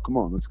 bro, come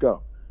on, let's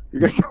go. You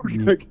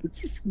gotta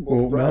get you some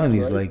more rest,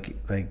 Melanie's right?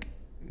 like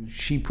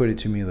she put it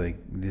to me like,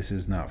 this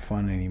is not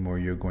fun anymore.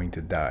 You're going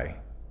to die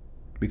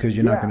because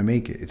you're not going to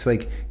make it. It's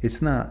like,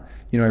 it's not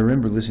 – I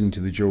remember listening to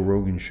the Joe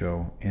Rogan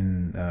show,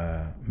 and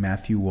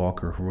Matthew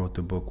Walker, who wrote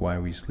the book Why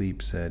We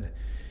Sleep, said,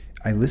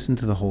 I listened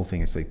to the whole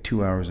thing. It's like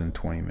 2 hours and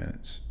 20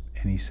 minutes.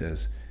 And he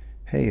says,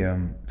 hey,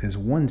 there's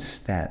one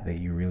stat that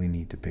you really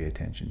need to pay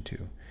attention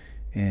to.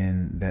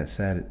 And that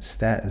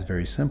stat is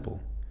very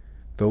simple.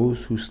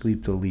 Those who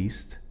sleep the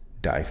least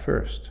die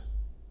first.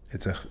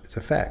 It's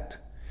a fact.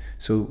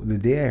 So the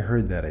day I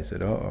heard that, I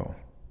said, uh-oh.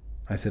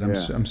 I said,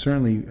 I'm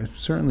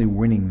certainly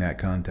winning that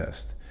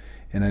contest.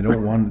 And I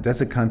don't want. That's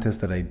a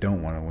contest that I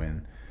don't want to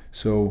win.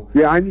 So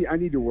I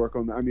need to work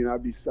on that. I mean,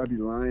 I'd be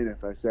lying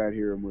if I sat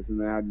here and was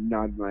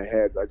nodding my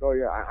head like, oh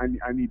yeah,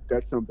 I need.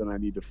 That's something I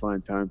need to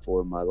find time for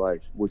in my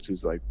life, which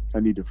is like I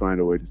need to find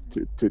a way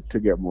to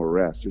get more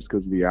rest, just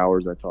because of the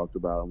hours I talked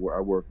about.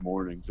 I work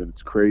mornings and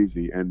it's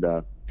crazy, and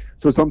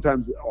so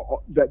sometimes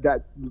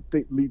that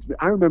thing leads me.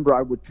 I remember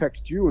I would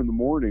text you in the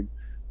morning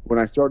when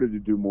I started to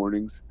do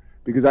mornings,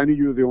 because I knew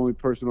you were the only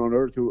person on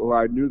earth who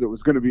I knew that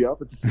was going to be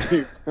up at the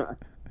same time.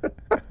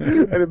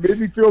 And it made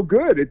me feel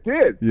good. It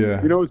did.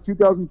 Yeah. It was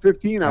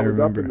 2015. I was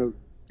remember. up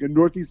in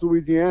Northeast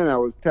Louisiana. I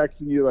was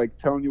texting you, like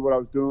telling you what I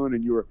was doing,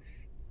 and you were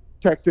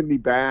texting me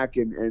back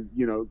and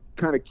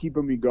kind of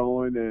keeping me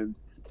going.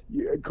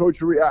 And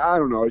Coach Reed, I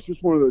don't know. It's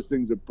just one of those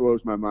things that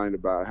blows my mind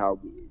about how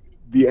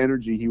the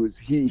energy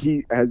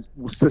he has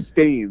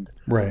sustained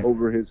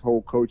over his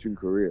whole coaching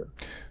career.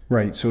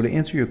 Right. So to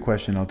answer your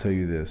question, I'll tell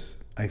you this.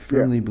 I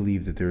firmly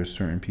believe that there are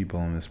certain people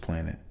on this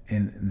planet,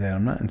 and that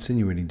I'm not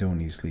insinuating don't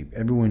need sleep.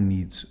 Everyone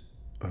needs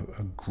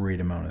a great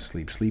amount of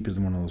sleep. Sleep is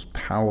one of those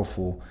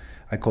powerful,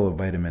 I call it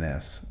vitamin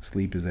S.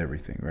 Sleep is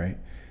everything, right?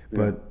 Yeah.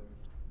 But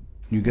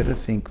You got to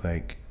think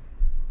like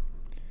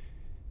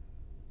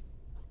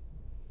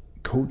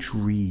Coach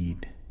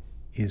Reed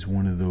is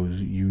one of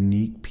those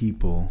unique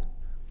people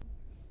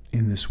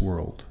in this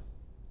world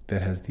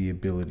that has the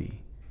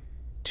ability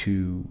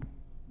to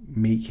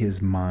make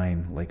his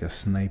mind like a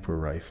sniper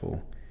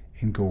rifle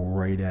and go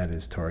right at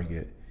his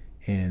target,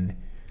 and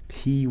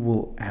he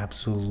will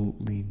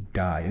absolutely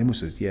die. And everyone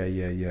says,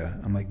 yeah.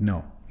 I'm like,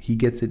 no, he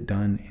gets it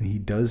done, and he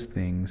does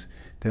things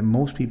that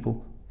most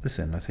people,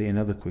 listen, I'll tell you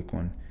another quick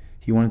one.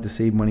 He wanted to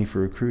save money for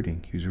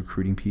recruiting. He was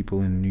recruiting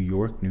people in New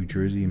York, New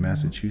Jersey, and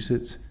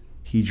Massachusetts.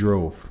 He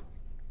drove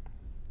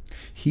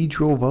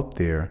up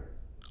there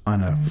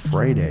on a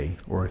Friday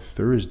or a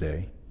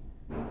Thursday,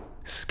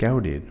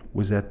 scouted,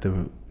 was at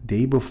the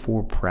day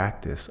before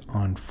practice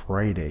on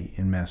Friday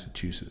in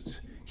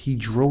Massachusetts. He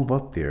drove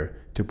up there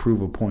to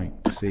prove a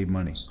point, to save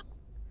money.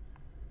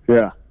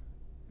 Yeah.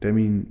 I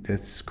mean,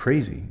 that's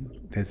crazy.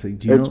 That's like,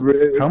 do you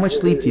know how much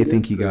sleep do you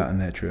think he got on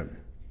that trip?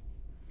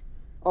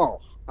 Oh,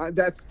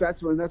 that's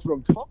what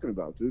I'm talking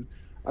about, dude.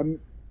 I'm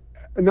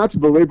not to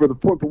belabor the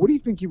point, but what do you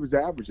think he was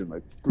averaging?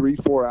 Like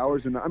 3-4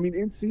 hours? And I mean,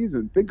 in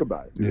season, think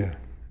about it, dude. Yeah.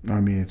 I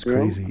mean, it's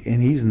crazy.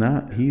 And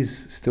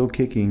he's still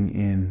kicking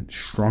and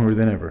stronger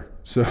than ever.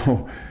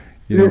 So,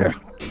 you know, yeah.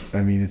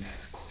 I mean,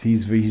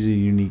 he's a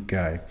unique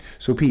guy.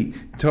 So Pete,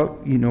 talk,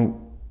 you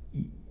know,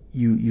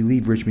 you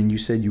leave Richmond, you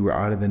said you were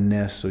out of the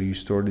nest, so you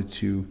started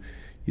to,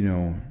 you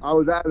know. I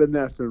was out of the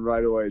nest and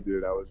right away,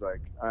 dude. I was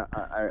like,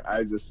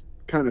 I just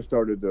kind of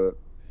started to,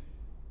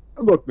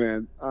 look,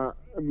 man, I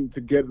mean,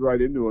 to get right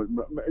into it,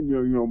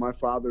 you know, my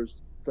father's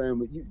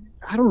family,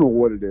 I don't know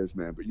what it is,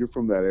 man, but you're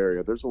from that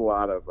area. There's a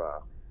lot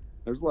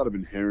of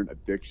inherent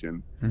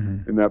addiction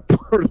in that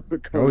part of the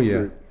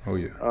country. Oh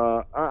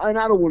yeah. And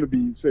I don't want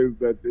to say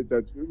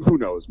that's who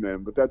knows,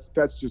 man, but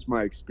that's just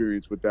my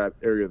experience with that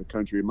area of the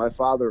country. My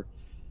father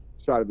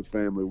side of the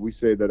family, we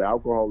say that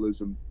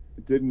alcoholism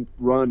didn't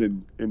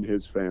run in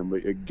his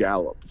family; it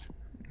galloped,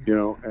 you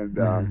know. And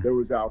there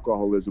was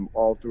alcoholism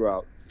all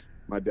throughout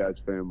my dad's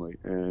family,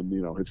 and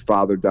you know, his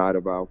father died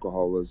of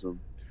alcoholism.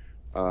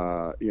 You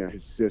know,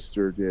 his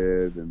sister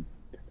did, and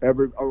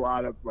a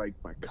lot of like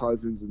my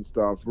cousins and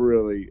stuff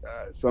really,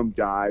 some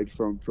died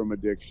from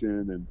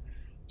addiction, and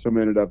some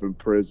ended up in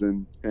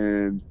prison.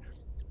 And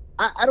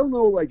I don't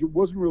know, like, it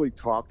wasn't really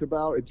talked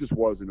about. It just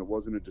wasn't. It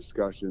wasn't a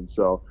discussion.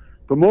 So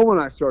the moment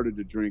I started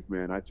to drink,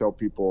 man, I tell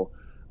people,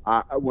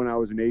 when I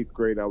was in 8th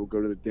grade, I would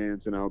go to the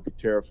dance and I would be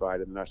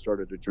terrified. And then I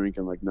started to drink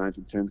in like 9th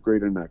and 10th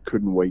grade, and I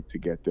couldn't wait to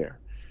get there.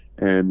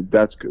 And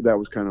that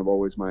was kind of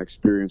always my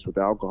experience with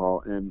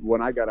alcohol. And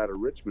when I got out of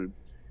Richmond,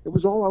 it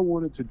was all I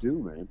wanted to do,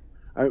 man.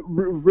 It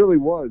really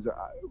was.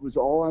 It was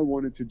all I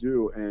wanted to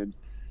do. And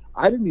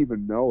I didn't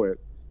even know it.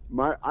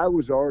 I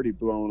was already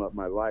blowing up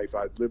my life.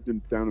 I lived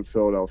down in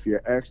Philadelphia.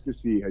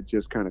 Ecstasy had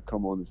just kind of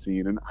come on the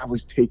scene, and I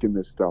was taking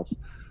this stuff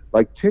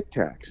like Tic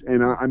Tacs.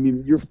 And I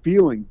mean,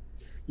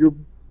 you're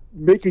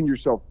making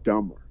yourself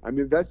dumber. I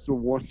mean, that's the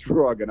one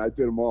drug, and I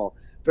did them all.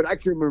 But I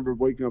can remember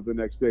waking up the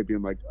next day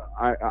being like,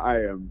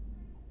 I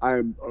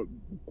am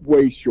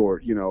way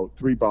short, you know,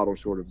 3 bottles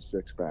short of a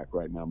 6-pack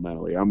right now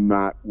mentally. I'm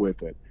not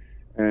with it.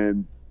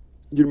 And,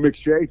 you know,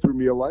 McShay threw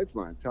me a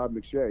lifeline. Todd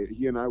McShay,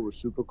 he and I were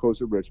super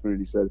close at Richmond,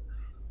 and he said,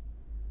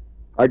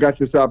 I got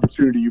this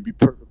opportunity you'd be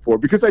perfect for.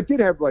 Because I did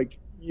have, like,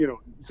 you know,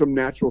 some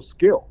natural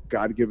skill,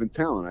 God-given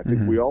talent. I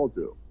think we all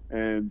do.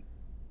 And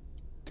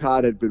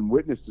Todd had been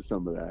witness to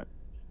some of that.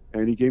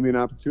 And he gave me an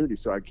opportunity.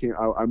 So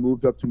I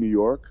moved up to New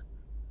York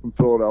from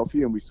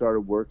Philadelphia, and we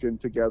started working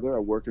together. I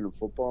worked in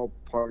football,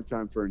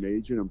 part-time for an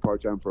agent and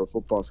part-time for a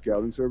football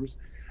scouting service.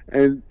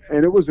 And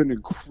it was an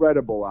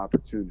incredible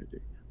opportunity.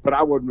 But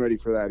I wasn't ready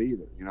for that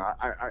either. You know,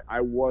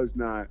 I was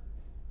not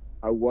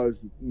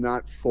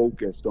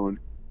focused on,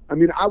 I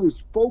mean, I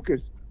was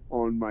focused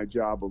on my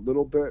job a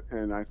little bit,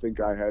 and I think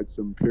I had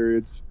some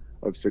periods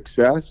of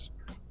success,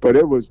 but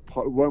it was,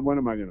 when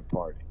am I going to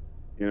party?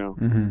 You know,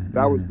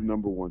 that was the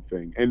number one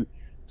thing. And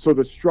so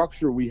the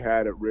structure we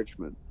had at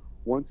Richmond,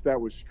 once that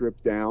was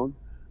stripped down,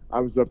 I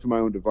was up to my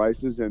own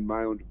devices, and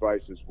my own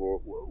devices were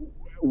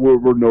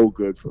no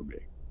good for me.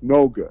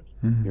 No good,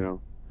 you know?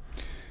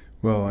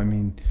 Well, I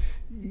mean,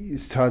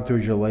 it's Todd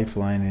throws your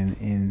lifeline,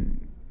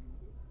 and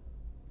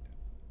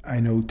I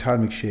know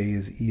Todd McShay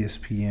is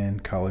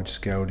ESPN college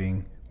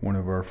scouting, one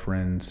of our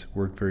friends,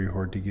 worked very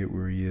hard to get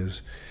where he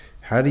is.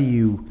 How do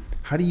you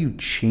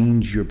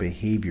change your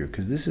behavior?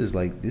 Because this is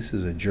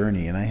a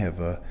journey, and I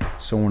have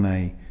someone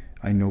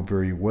I know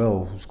very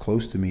well who's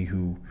close to me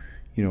who,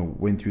 you know,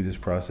 went through this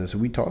process,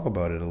 and we talk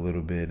about it a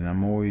little bit. And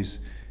I'm always,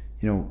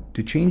 you know,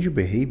 to change your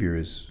behavior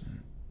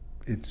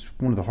it's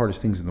one of the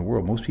hardest things in the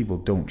world. Most people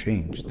don't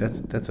change.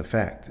 That's a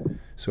fact.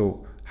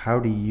 So how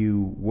did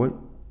you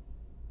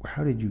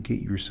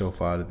get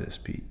yourself out of this,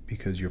 Pete?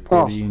 Because you're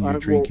partying, you're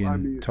drinking. Well, I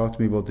mean, talk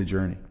to me about the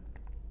journey.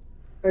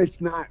 It's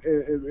not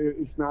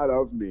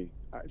of me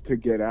to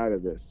get out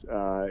of this.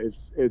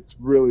 It's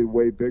really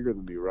way bigger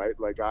than me, right?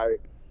 Like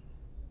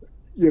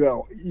you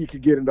know, you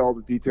could get into all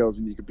the details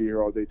and you could be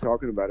here all day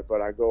talking about it,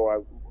 but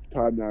of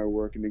Todd and I are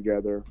working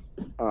together,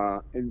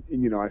 and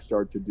you know, I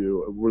start to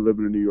do. We're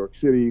living in New York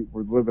City.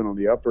 We're living on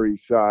the Upper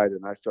East Side,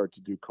 and I start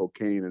to do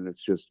cocaine, and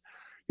it's just,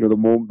 you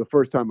know, the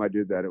first time I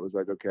did that, it was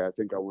like, okay, I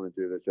think I want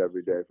to do this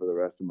every day for the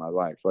rest of my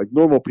life. Like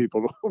normal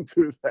people don't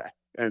do that,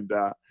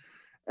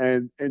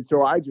 and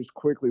so I just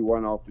quickly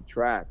went off the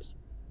tracks,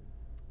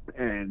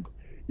 and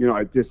you know,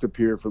 I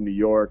disappeared from New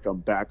York. I'm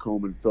back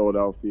home in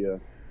Philadelphia.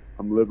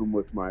 I'm living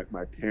with my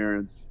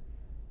parents.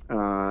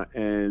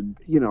 And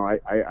you know,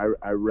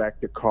 I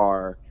wrecked a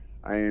car.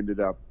 I ended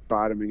up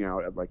bottoming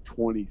out at like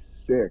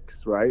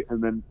 26, right?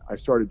 And then I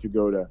started to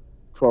go to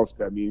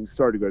 12-step meetings,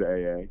 started to go to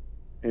AA,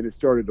 and it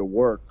started to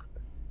work.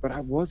 But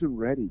I wasn't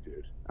ready,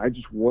 dude. I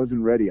just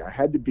wasn't ready. I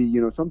had to be,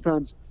 you know,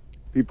 sometimes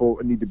people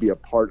need to be a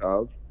part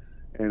of,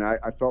 and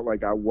I felt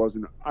like I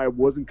wasn't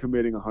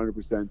committing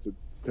 100%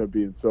 to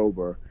being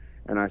sober.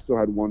 And I still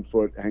had one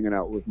foot hanging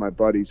out with my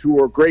buddies who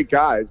were great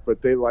guys,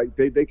 but they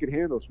could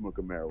handle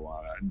smoking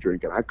marijuana and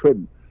drinking. I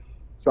couldn't.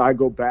 So I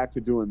go back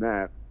to doing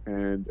that,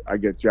 and I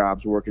get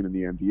jobs working in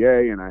the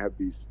NBA, and I have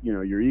these, you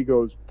know, your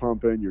ego's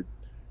pumping, you're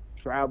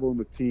traveling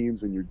with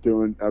teams,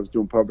 and I was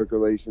doing public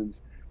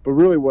relations. But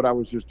really what I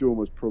was just doing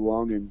was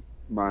prolonging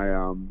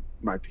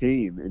my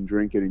pain in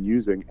drinking and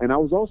using. And I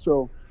was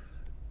also,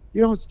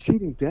 you know, it's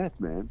cheating death,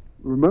 man.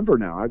 Remember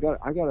now, I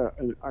got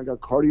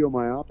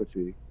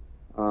cardiomyopathy.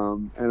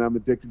 And I'm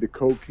addicted to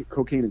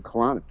cocaine and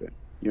Klonopin.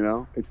 You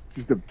know, it's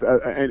just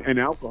and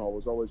alcohol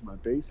was always my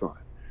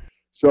baseline.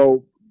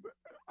 So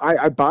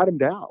I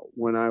bottomed out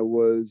when I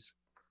was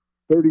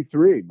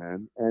 33,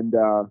 man. And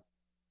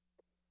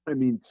I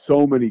mean,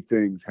 so many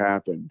things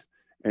happened.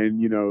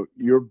 And you know,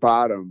 your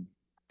bottom,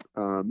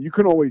 you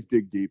can always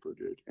dig deeper,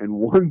 dude. And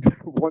one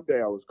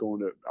day I was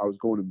going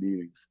to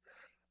meetings,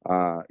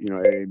 you know,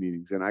 AA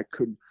meetings, and I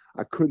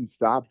couldn't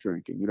stop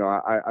drinking. You know,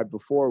 I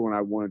before, when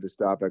I wanted to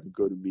stop, I could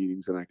go to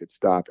meetings and I could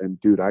stop. And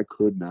dude, I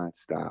could not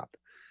stop.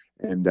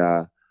 And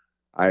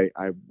I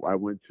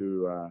went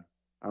to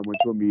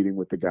a meeting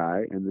with the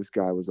guy, and this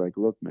guy was like,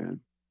 "Look, man,"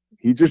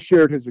 he just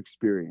shared his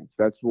experience.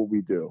 That's what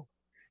we do.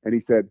 And he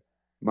said,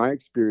 "My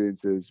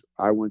experience is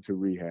I went to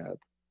rehab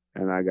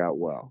and I got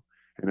well."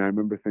 And I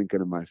remember thinking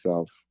to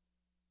myself,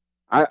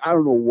 I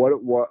don't know what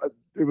it was.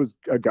 It was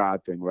a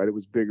God thing, right? It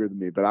was bigger than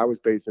me. But I was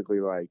basically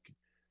like,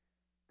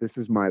 this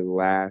is my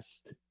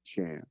last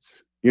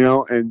chance, you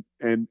know, and,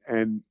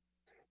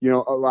 you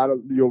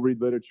know, you'll read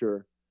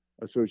literature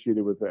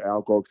associated with the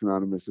Alcoholics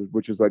Anonymous,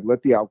 which is like,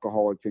 let the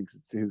alcoholic think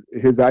it's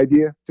his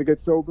idea to get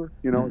sober.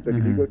 You know, it's like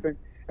an ego thing.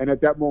 And at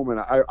that moment,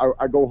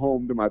 I go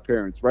home to my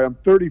parents, right? I'm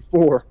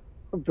 34.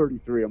 I'm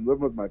 33. I'm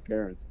living with my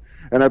parents.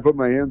 And I put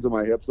my hands on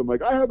my hips. I'm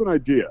like, I have an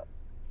idea.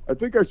 I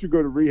think I should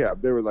go to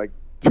rehab. They were like,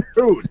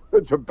 dude,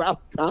 it's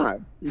about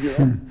time, you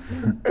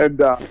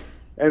know?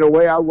 And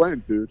away I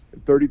went, dude.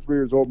 At 33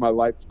 years old, my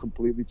life's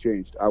completely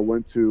changed. I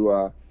went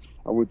to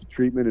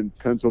treatment in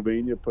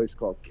Pennsylvania, a place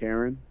called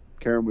Karen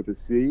with a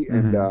C,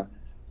 and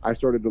I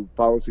started to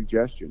follow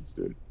suggestions,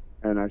 dude.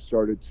 And I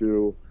started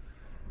to,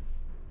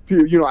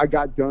 you know, I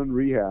got done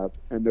rehab,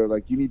 and they're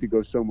like, you need to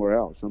go somewhere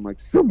else. I'm like,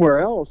 somewhere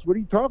else? What are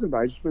you talking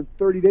about? I just spent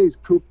 30 days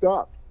cooped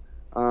up.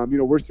 You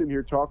know, we're sitting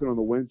here talking on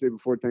the Wednesday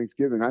before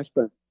Thanksgiving. I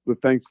spent the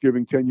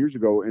Thanksgiving 10 years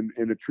ago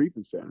in a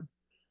treatment center.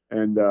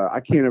 And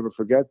I can't ever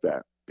forget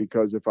that,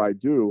 because if I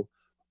do,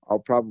 I'll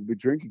probably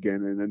drink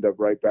again and end up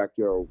right back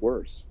there or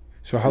worse.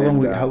 So how long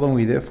were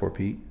you there for,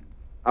 Pete?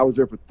 I was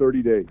there for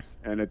 30 days.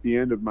 And at the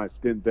end of my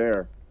stint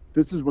there,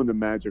 this is when the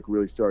magic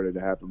really started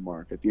to happen,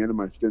 Mark. At the end of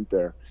my stint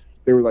there,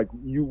 they were like,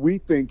 we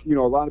think, you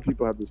know, a lot of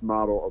people have this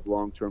model of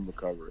long-term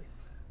recovery.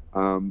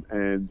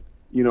 And,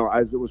 you know,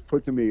 as it was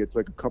put to me, it's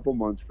like a couple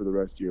months for the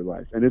rest of your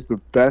life. And it's the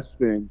best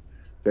thing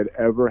that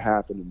ever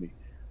happened to me.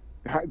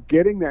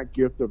 Getting that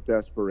gift of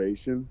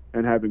desperation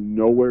and having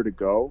nowhere to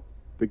go,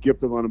 the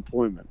gift of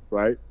unemployment,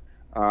 right?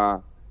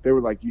 They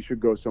were like, you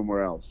should go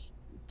somewhere else.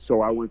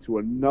 So I went to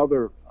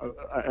another,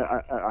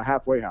 a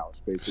halfway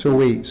house, basically. So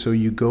wait, so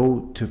you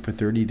go for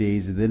 30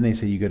 days, and then they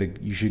say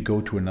you should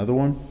go to another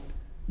one?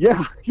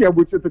 Yeah,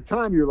 which at the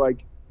time you're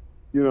like,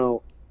 you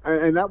know,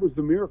 and that was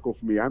the miracle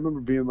for me. I remember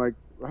being like,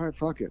 all right,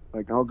 fuck it,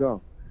 like I'll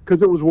go,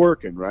 because it was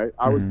working, right?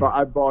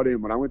 I bought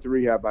in. When I went to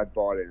rehab, I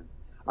bought in.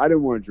 I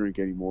didn't want to drink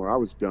anymore. I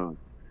was done,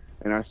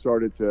 and I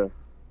started to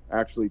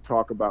actually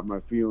talk about my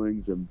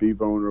feelings and be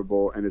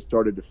vulnerable, and it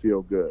started to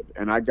feel good.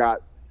 And I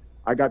got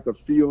the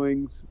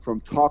feelings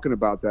from talking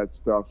about that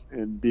stuff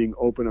and being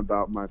open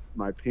about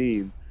my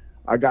pain.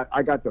 I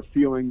got the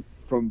feeling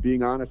from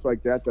being honest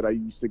like that I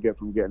used to get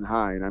from getting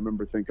high. And I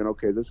remember thinking,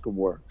 okay, this can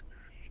work.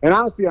 And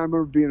honestly, I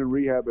remember being in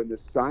rehab, and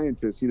this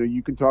scientist, you know,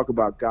 you can talk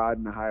about God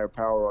and a higher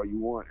power all you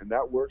want, and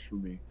that works for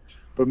me.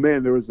 But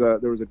man, there was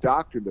a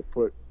doctor that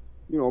put,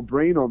 you know, a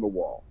brain on the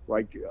wall.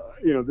 Like,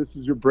 you know, this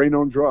is your brain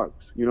on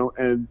drugs, you know,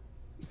 and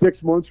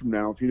 6 months from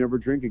now, if you never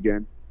drink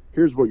again,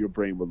 here's what your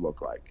brain would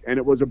look like. And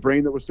it was a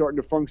brain that was starting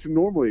to function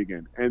normally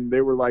again. And they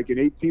were like, in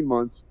 18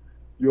 months,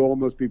 you'll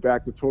almost be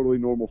back to totally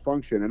normal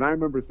function. And I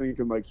remember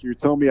thinking, like, so you're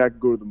telling me I could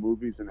go to the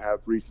movies and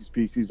have Reese's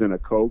Pieces and a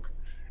Coke,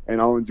 and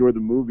I'll enjoy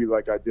the movie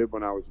like I did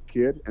when I was a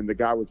kid? And the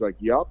guy was like,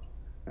 yup.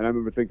 And I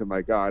remember thinking,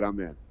 my God, I'm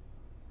in.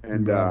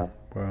 And Wow.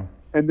 Wow.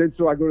 and then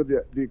so I go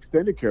to the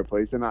extended care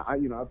place, and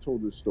I've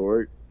told this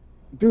story,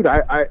 dude.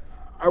 I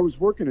was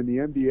working in the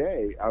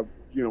NBA. I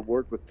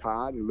worked with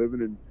Todd and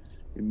living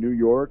in New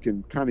York,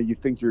 and kind of you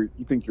think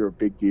you're a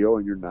big deal,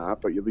 and you're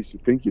not, but at least you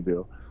think you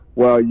do.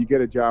 Well, you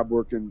get a job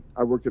working.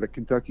 I worked at a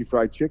Kentucky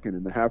Fried Chicken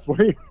in the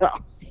halfway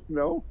house,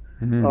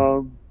 Mm-hmm.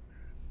 um,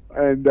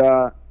 and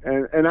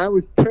I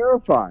was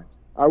terrified.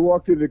 I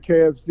walked into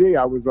KFC.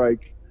 I was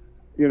like,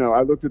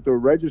 I looked at the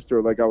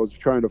register like I was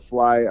trying to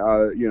fly,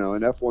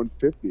 an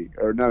F-150,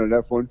 or not an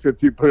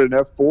F-150, but an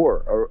F-4,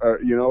 or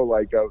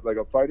like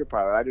a fighter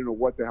pilot. I didn't know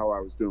what the hell I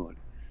was doing,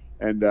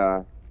 and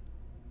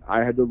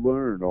I had to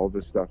learn all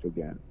this stuff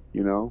again.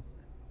 And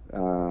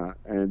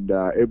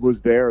it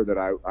was there that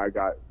I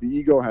got the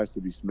ego has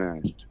to be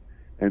smashed,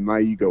 and my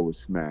ego was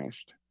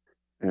smashed,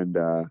 and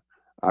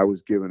I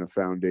was given a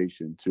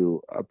foundation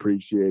to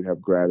appreciate,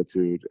 have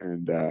gratitude,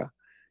 and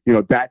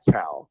that's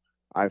how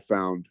I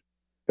found.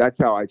 That's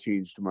how I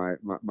changed my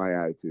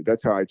attitude.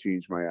 That's how I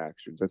changed my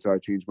actions. That's how I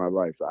changed my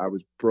life. I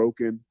was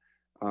broken,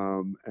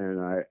 and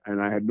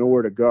I had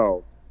nowhere to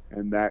go,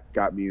 and that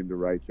got me into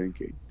right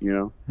thinking.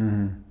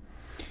 Mm-hmm.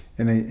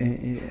 And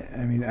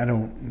I mean, I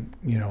don't,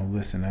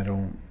 listen, I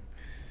don't.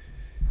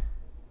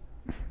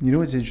 You know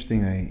what's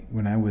interesting?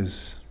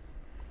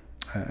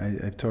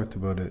 I've talked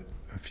about it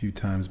a few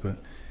times, but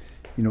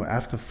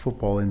after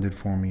football ended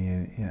for me,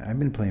 and I've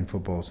been playing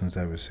football since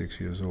I was 6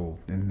 years old,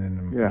 and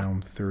then now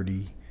I'm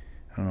 30.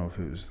 I don't know if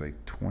it was like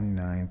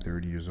 29,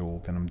 30 years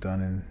old, and I'm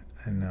done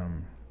in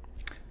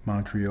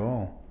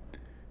Montreal.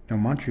 Now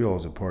Montreal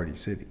is a party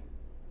city.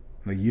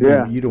 Like you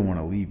don't want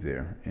to leave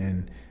there,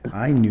 and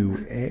I knew.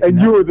 And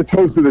you were the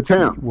toast of the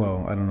town.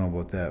 Well, I don't know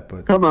about that,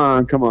 but come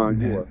on.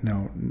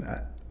 No,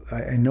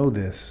 I know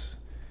this.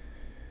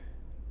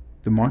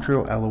 The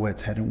Montreal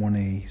Alouettes hadn't won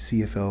a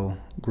CFL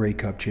Grey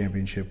Cup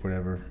championship,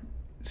 whatever,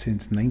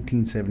 since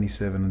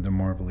 1977 under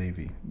Marv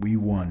Levy. We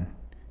won.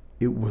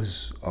 It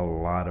was a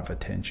lot of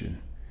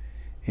attention,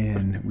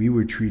 and we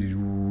were treated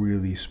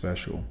really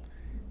special.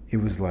 It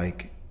was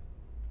like,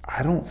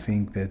 I don't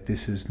think that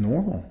this is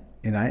normal.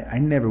 And I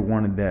never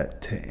wanted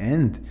that to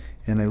end.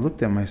 And I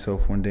looked at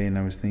myself one day and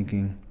I was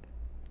thinking,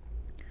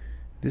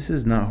 this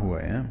is not who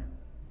I am.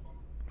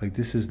 Like,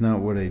 this is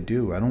not what I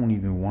do. I don't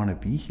even want to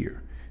be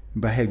here.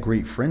 But I had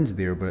great friends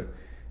there, but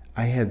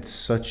I had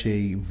such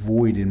a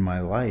void in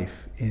my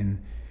life.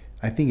 And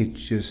I think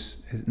it's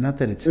just, not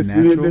that it's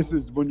natural. This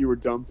is when you were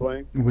done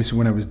playing? It was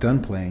when I was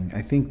done playing.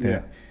 I think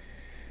that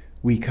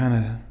we kind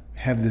of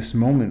have this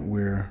moment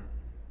where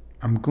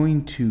I'm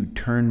going to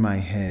turn my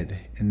head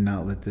and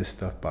not let this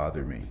stuff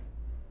bother me.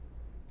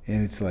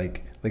 And it's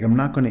like I'm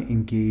not going to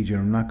engage, and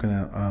I'm not going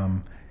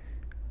to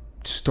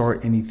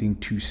start anything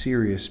too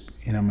serious,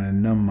 and I'm going to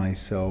numb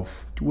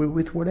myself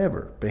with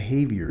whatever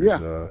behaviors.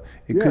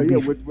 It could be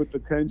with the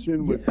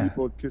tension, with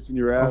people kissing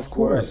your ass. Of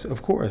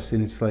course.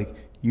 And it's like,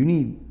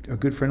 a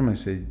good friend of mine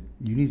said,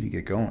 you need to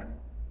get going.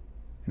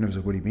 And I was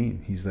like, what do you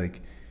mean? He's like,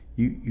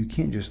 you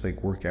can't just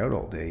like work out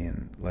all day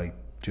and like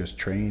just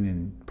train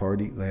and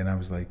party. And I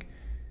was like,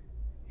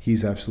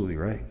 he's absolutely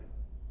right.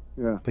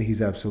 Yeah. Like,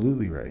 he's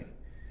absolutely right.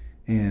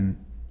 And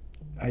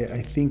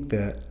I think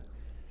that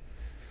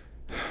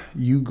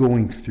you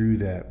going through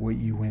that, what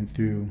you went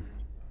through,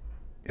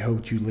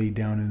 helped you lay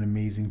down an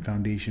amazing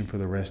foundation for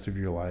the rest of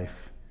your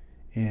life.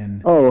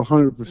 And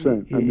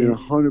 100%.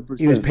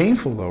 100%. It was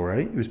painful though,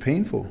 right? It was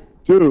painful.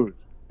 Dude,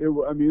 it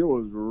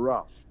was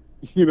rough.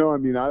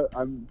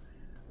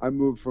 I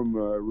moved from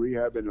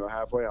rehab into a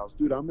halfway house.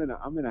 Dude, I'm in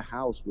a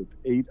house with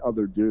 9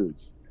 other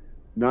dudes,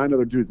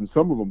 and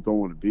some of them don't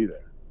want to be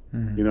there.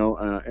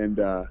 Mm-hmm.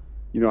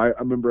 I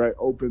remember I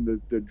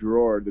opened the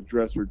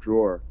dresser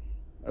drawer.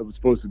 It was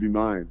supposed to be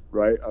mine,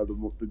 right?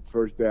 The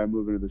first day I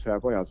moved into this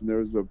halfway house, and there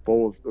was a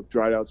bowl of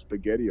dried out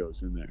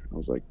SpaghettiOs in there. I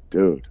was like,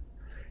 dude,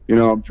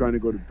 I'm trying to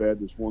go to bed.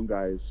 This one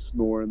guy is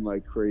snoring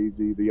like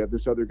crazy.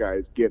 This other guy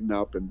is getting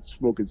up and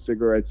smoking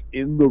cigarettes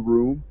in the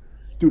room.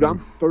 Dude, I'm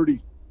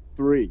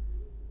 33.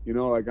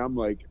 I'm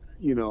like,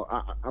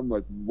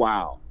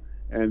 wow.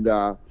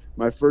 And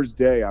my first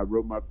day, I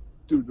wrote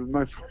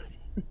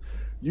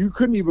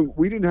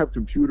we didn't have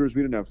computers,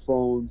 we didn't have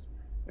phones,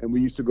 and we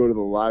used to go to the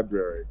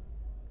library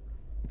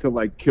to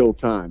like kill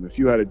time. If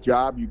you had a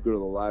job, you'd go to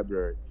the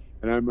library.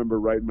 And I remember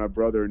writing my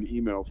brother an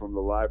email from the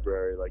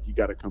library, like, you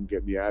got to come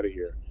get me out of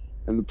here.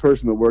 And the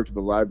person that worked at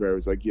the library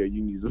was like, yeah,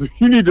 you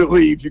need to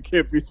leave. You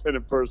can't be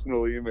sending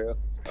personal emails.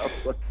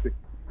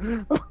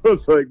 I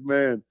was like,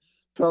 man,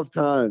 tough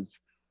times.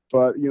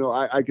 But,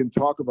 I can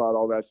talk about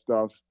all that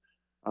stuff.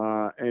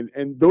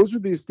 And those are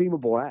the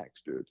esteemable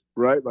acts, dude,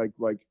 right? Like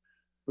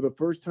for the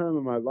first time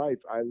in my life,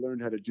 I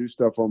learned how to do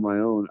stuff on my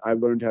own. I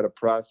learned how to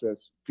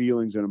process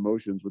feelings and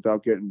emotions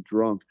without getting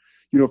drunk.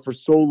 For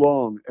so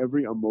long,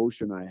 every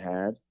emotion I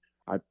had,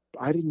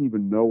 I didn't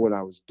even know what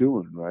I was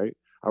doing, right?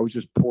 I was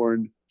just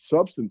pouring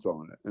substance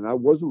on it, and I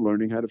wasn't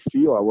learning how to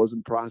feel. I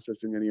wasn't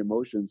processing any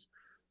emotions,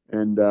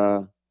 and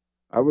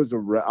I was a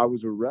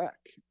wreck.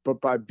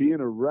 But by being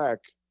a wreck,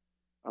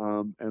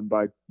 And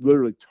by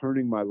literally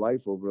turning my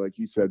life over, like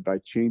you said, by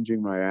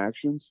changing my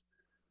actions,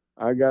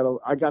 I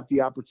got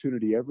the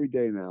opportunity every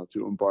day now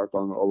to embark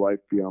on a life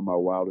beyond my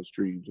wildest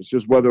dreams. It's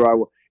just whether I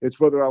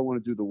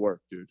want to do the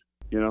work, dude.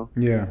 You know?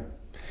 Yeah.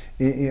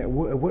 At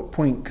what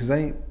point? Because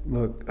I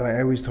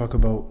always talk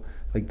about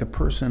like the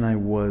person I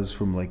was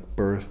from like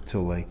birth to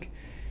like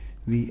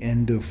the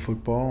end of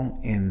football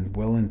and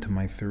well into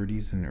my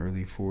 30s and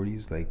early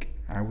 40s. Like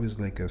I was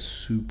like a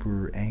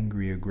super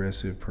angry,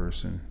 aggressive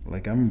person.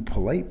 Like I'm a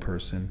polite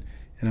person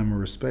and I'm a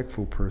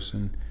respectful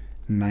person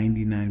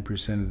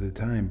 99% of the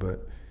time,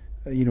 but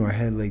you know, I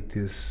had like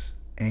this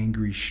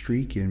angry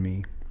streak in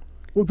me.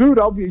 Well, dude,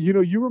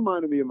 you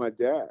reminded me of my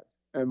dad,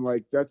 and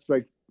like that's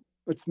like,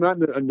 it's not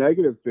a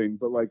negative thing,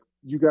 but like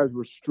you guys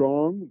were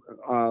strong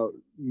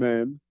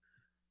men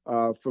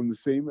from the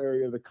same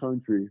area of the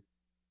country,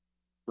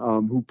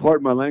 who,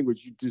 pardon my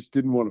language, you just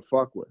didn't want to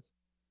fuck with,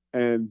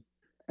 and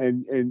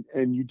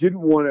and you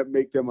didn't want to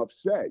make them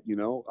upset, you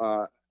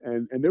know,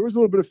 and there was a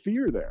little bit of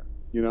fear there,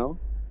 you know,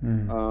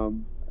 Mm.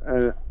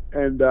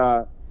 and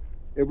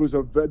there was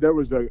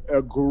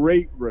a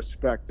great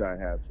respect I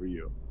had for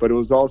you, but it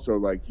was also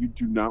like you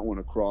do not want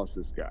to cross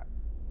this guy.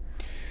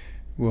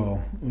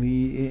 Well,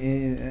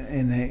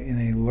 and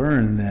I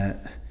learned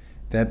that.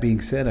 That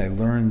being said, I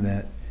learned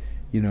that,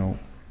 you know,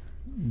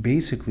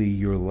 basically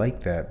you're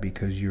like that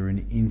because you're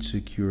an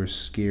insecure,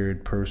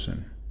 scared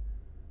person.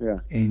 Yeah.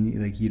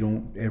 And like you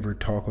don't ever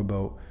talk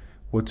about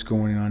what's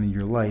going on in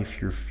your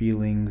life, your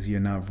feelings, you're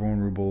not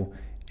vulnerable.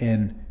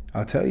 And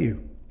I'll tell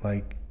you,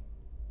 like,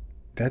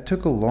 that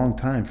took a long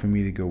time for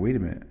me to go, wait a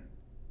minute.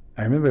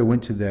 I remember I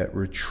went to that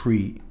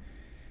retreat.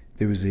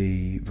 There was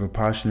a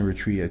Vipassana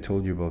retreat. I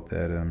told you about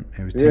that.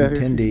 It was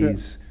 10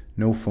 days,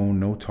 no phone,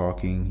 no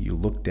talking. You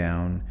look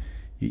down.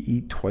 You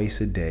eat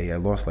twice a day. I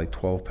lost like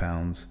 12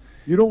 pounds.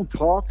 You don't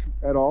talk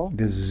at all?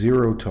 There's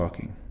zero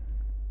talking.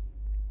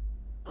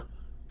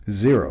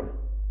 Zero.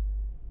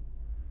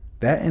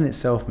 That in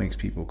itself makes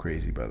people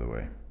crazy, by the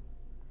way.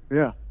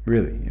 Yeah.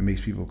 Really, it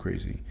makes people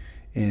crazy.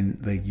 And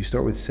like you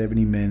start with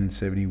 70 men and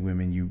 70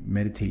 women. You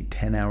meditate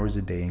 10 hours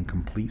a day in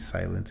complete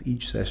silence.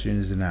 Each session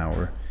is an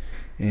hour.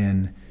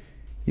 And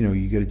you know,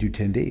 you got to do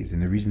 10 days.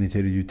 And the reason they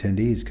tell you to do 10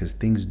 days because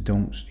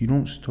you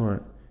don't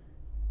start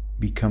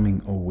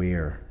becoming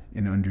aware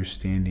and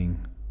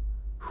understanding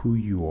who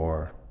you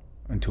are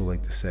until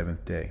like the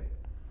 7th day.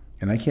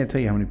 And I can't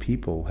tell you how many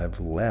people have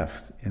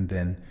left and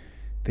then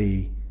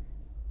they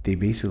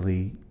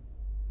basically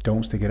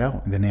don't stick it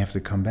out and then they have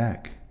to come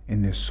back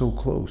and they're so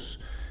close.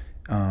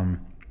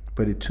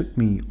 But it took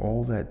me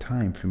all that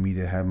time for me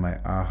to have my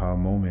aha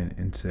moment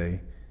and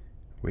say,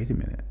 wait a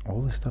minute,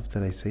 all the stuff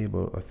that I say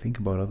about or think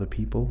about other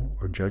people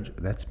or judge,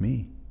 that's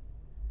me.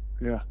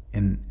 Yeah.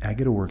 And I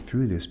got to work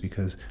through this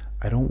because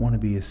I don't want to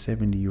be a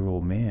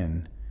 70-year-old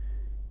man,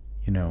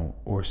 you know,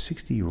 or a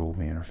 60-year-old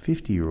man or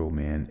 50-year-old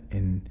man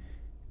and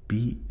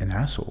be an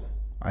asshole.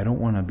 I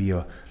don't want to be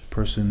a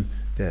person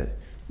that,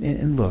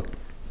 and look,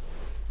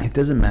 it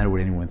doesn't matter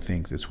what anyone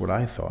thinks. It's what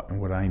I thought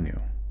and what I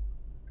knew.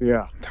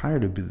 Yeah. I'm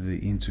tired of the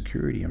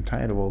insecurity. I'm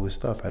tired of all this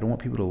stuff. I don't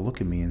want people to look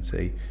at me and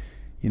say,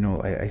 you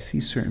know, I see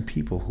certain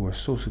people who are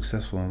so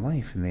successful in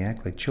life and they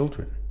act like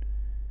children.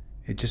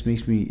 It just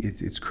makes me,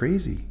 it's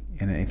crazy.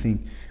 And I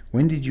think,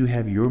 when did you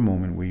have your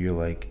moment where you're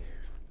like,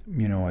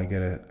 you know, I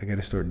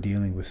gotta start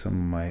dealing with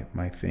some of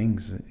my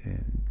things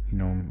and, you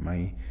know,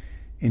 my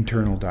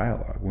internal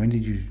dialogue? When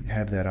did you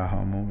have that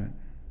aha moment?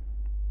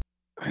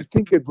 I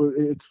think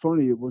it's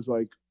funny. It was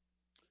like,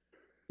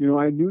 you know,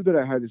 I knew that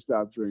I had to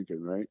stop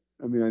drinking, right?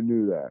 I mean, I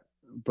knew that,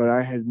 but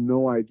I had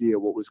no idea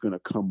what was going to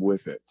come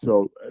with it.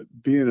 So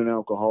being an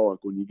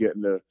alcoholic, when you get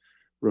into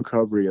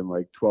recovery and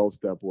like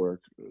 12-step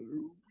work,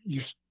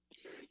 you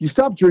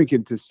stop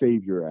drinking to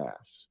save your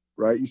ass,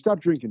 right? You stop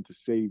drinking to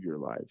save your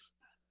life,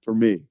 for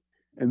me.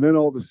 And then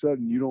all of a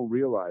sudden you don't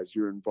realize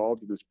you're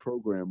involved in this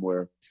program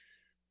where,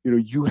 you know,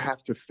 you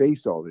have to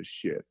face all this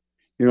shit.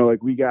 You know,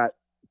 like we got,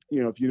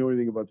 you know, if you know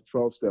anything about the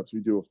 12 steps, we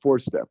do a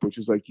 4-step, which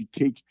is like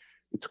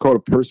it's called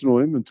a personal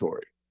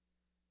inventory,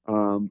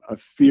 a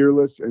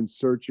fearless and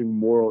searching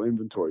moral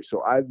inventory.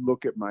 So I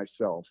look at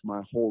myself,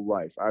 my whole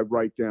life. I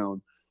write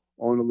down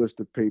on a list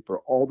of paper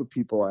all the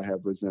people I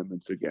have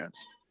resentments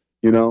against.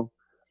 You know,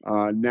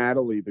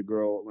 Natalie, the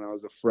girl when I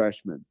was a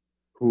freshman,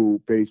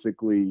 who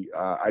basically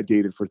I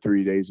dated for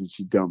 3 days and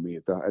she dumped me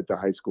at the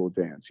high school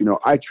dance. You know,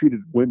 I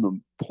treated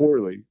women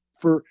poorly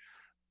for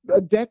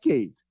a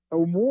decade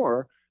or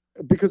more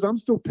because I'm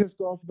still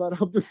pissed off about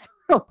how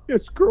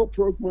this girl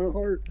broke my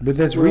heart. But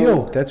that's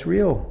real. That's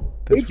real.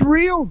 It's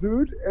real,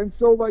 dude. And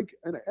so like,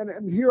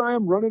 and here I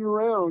am running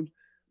around,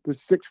 the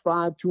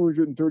 6'5",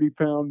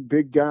 230-pound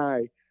big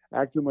guy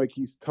acting like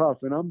he's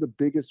tough, and I'm the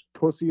biggest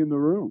pussy in the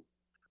room.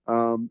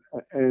 But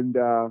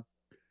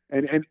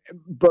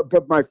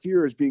my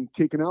fear is being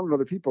taken out on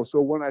other people.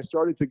 So when I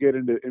started to get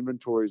into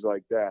inventories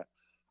like that,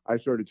 I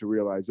started to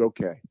realize,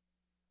 okay,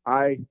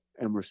 I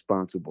am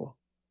responsible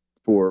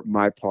for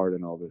my part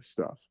in all this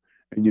stuff.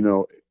 And, you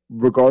know,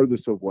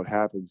 regardless of what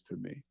happens to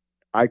me,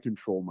 I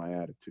control my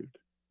attitude.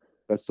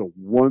 That's the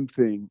one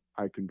thing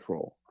I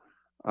control.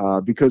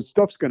 because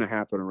stuff's going to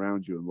happen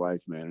around you in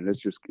life, man, and it's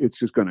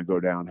just going to go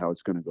down how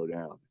it's going to go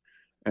down.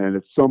 And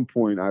at some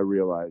point, I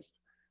realized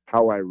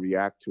how I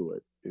react to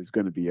it is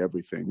going to be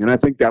everything. And I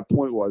think that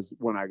point was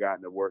when I got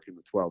into working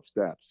the 12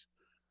 steps.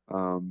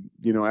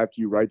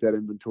 After you write that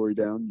inventory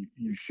down,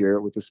 you share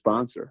it with the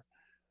sponsor,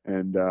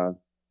 and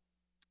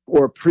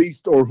or a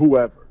priest or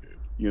whoever, dude.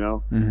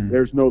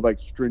 There's no like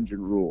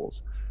stringent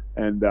rules,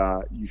 and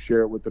you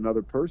share it with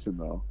another person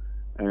though,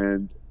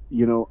 and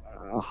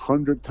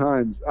 100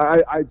 times,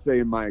 I'd say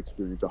in my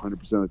experience, 100%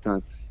 of the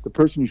time, the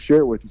person you share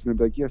it with is going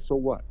to be like, yeah, so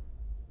what?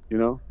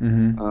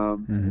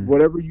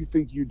 Whatever you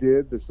think you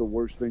did, that's the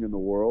worst thing in the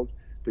world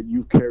that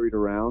you've carried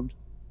around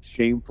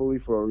shamefully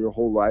for your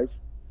whole life.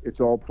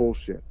 It's all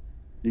bullshit.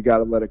 You got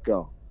to let it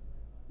go.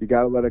 You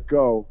got to let it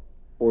go,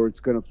 or it's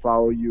going to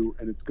follow you,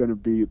 and it's going to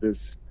be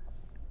this,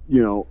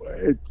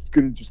 it's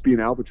going to just be an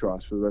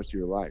albatross for the rest of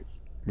your life.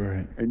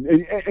 Right. And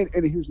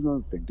here's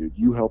another thing, dude.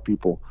 You help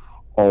people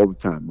all the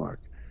time, Mark.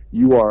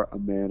 You are a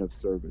man of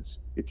service.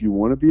 If you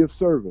want to be of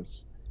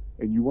service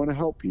and you want to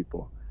help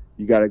people,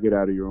 you got to get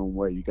out of your own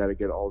way. You got to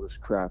get all this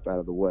crap out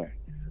of the way.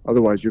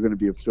 Otherwise, you're going to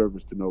be of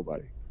service to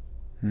nobody.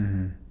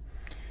 Mm-hmm.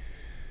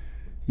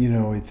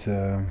 It's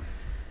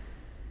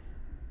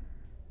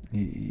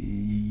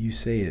you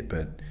say it,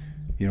 but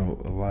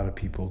a lot of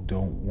people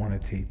don't want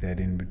to take that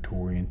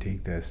inventory and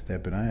take that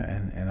step, and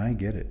I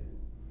get it.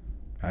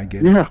 I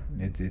get it.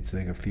 It's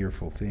like a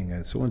fearful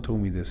thing. Someone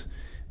told me this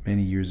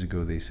many years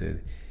ago. They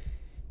said,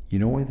 you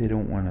know why they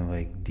don't want to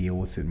like deal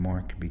with it,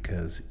 Mark?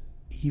 Because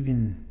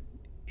even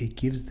it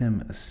gives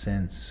them a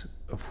sense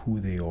of who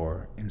they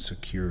are in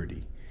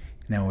security.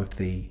 Now, if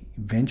they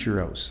venture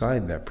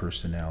outside that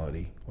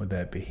personality or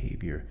that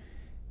behavior,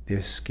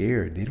 they're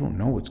scared. They don't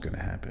know what's going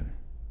to happen.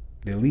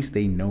 At least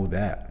they know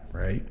that,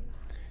 right?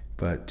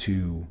 But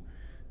to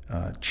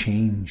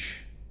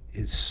change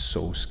is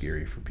so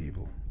scary for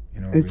people.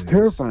 It it's really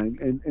terrifying.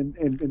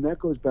 And that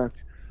goes back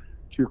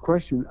to your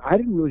question. I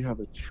didn't really have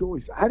a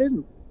choice.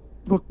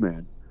 Look,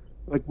 man,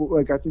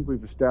 like I think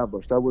we've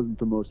established, I wasn't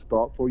the most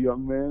thoughtful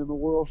young man in the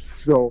world.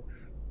 So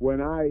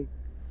when I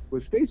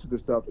was faced with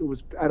this stuff, it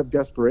was out of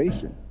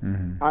desperation.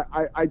 Mm-hmm.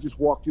 I just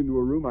walked into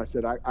a room. I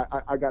said,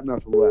 I got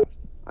nothing left.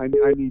 I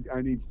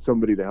need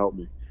somebody to help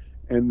me.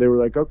 And they were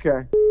like,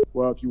 okay,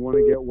 well, if you want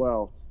to get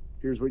well,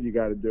 here's what you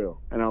got to do.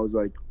 And I was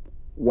like,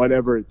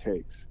 whatever it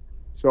takes.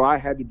 So I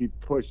had to be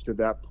pushed to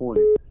that point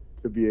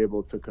to be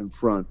able to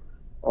confront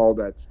all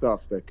that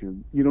stuff that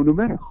can, no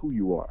matter who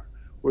you are,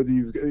 whether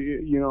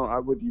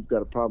whether you've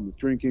got a problem with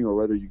drinking, or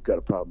whether you've got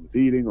a problem with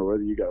eating, or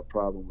whether you got a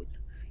problem with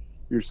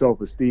your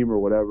self-esteem or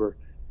whatever,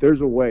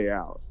 there's a way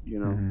out,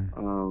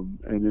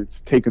 Mm-hmm. And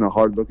it's taking a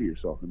hard look at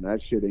yourself, and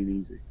that shit ain't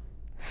easy.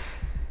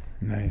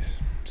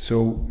 Nice.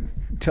 So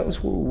tell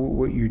us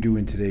what you're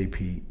doing today,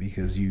 Pete,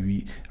 because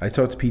I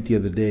talked to Pete the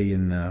other day,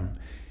 and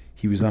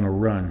he was on a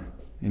run,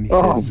 and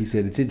he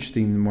said it's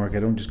interesting, Mark, I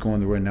don't just go on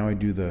the run. Now I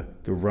do the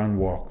run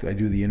walk. I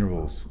do the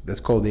intervals. That's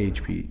called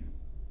age, Pete.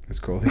 That's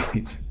called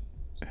age.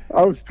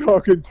 I was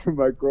talking to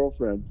my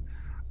girlfriend,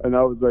 and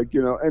I was like,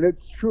 and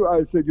it's true.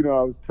 I said,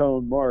 I was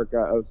telling Mark,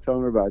 I was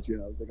telling her about you,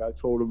 and I was like, I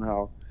told him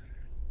how,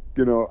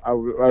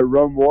 I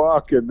run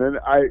walk, and then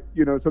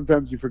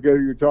sometimes you forget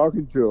who you're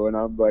talking to, and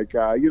I'm like,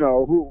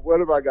 what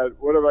have I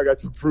got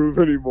to prove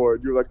anymore?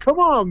 And you're like, come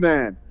on,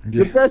 man,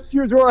 the best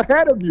years are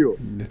ahead of you.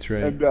 That's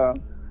right.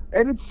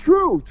 And it's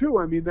true too.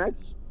 I mean,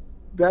 that's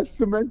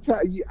the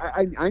mentality.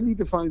 I need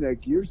to find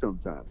that gear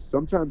sometimes.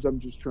 Sometimes I'm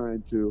just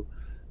trying to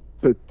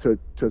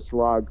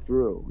slog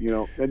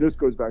through, and this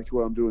goes back to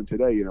what I'm doing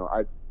today.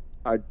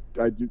 I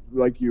do,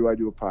 like you, I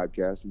do a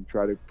podcast and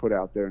try to put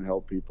out there and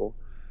help people.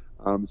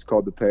 It's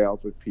called the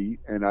Payoff with Pete,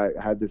 and I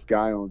had this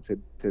guy on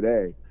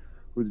today,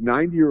 who's a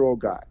 90-year-old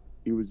guy.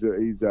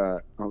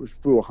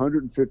 Flew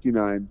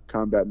 159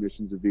 combat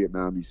missions in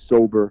Vietnam. He's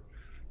sober,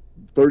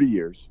 30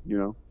 years,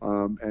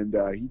 and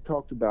he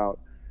talked about,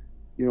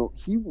 he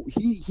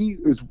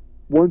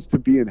wants to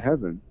be in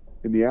heaven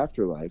in the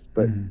afterlife,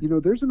 but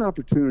there's an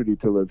opportunity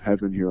to live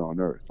heaven here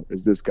on earth,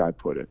 as this guy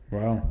put it.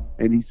 Wow.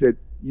 And he said,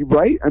 "You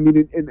right? I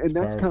mean, and that's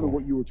powerful. kind of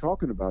what you were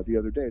talking about the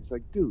other day. It's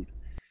like, dude,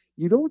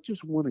 you don't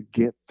just want to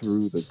get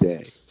through the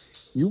day.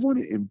 You want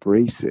to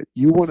embrace it.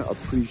 You want to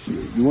appreciate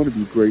it. You want to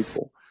be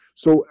grateful."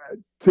 So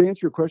to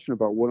answer your question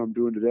about what I'm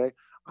doing today,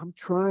 I'm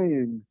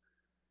trying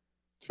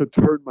to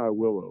turn my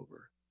will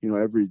over,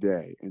 every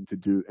day, and to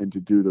do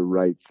the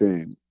right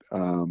thing,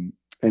 and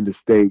to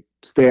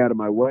stay out of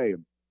my way.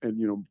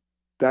 And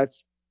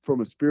that's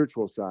from a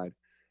spiritual side,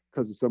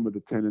 because of some of the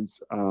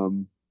tenets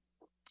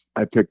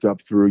I picked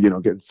up through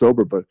getting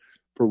sober. But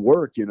for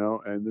work,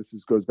 and this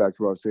goes back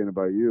to what I was saying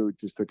about you,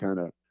 just to kind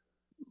of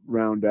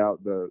round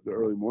out the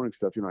early morning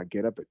stuff. I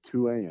get up at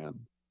 2 a.m.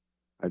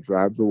 I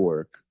drive to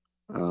work.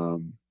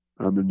 I'm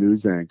a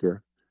news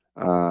anchor,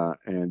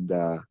 and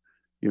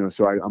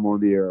so I'm on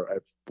the air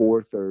at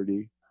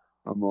 4:30.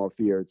 I'm off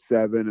the air at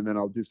 7, and then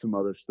I'll do some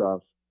other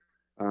stuff.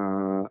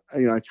 I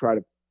try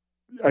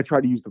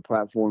to use the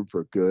platform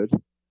for good.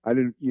 I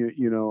didn't,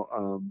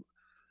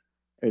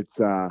 it's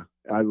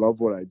I love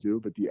what I do,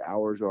 but the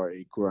hours are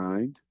a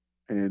grind,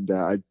 And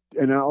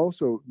I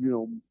also,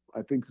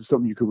 I think this is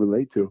something you can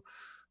relate to.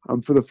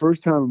 For the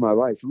first time in my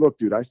life, look,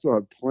 dude, I still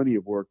have plenty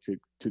of work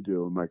to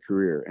do in my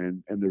career,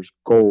 and there's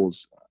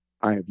goals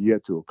I have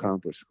yet to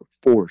accomplish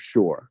for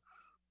sure.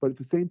 But at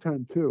the same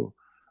time, too,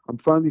 I'm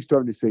finally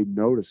starting to say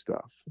no to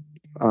stuff,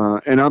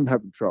 and I'm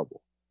having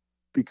trouble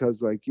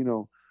because, like,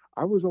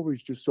 I was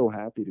always just so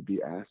happy to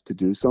be asked to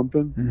do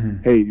something.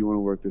 Mm-hmm. Hey, do you want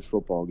to work this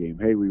football game?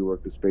 Hey, will you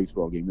work this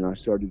baseball game? I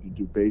started to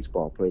do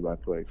baseball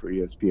play-by-play for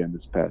ESPN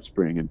this past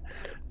spring, and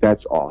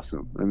that's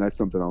awesome, and that's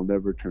something I'll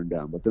never turn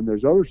down. But then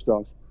there's other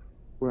stuff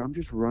where I'm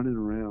just running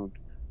around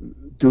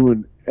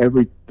doing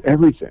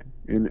everything.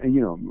 And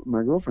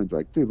my girlfriend's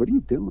like, dude, what are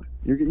you doing?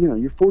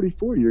 You're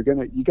 44. You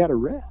got to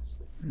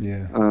rest.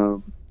 Yeah.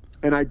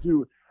 And I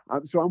do.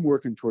 So I'm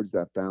working towards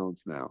that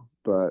balance now.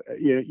 But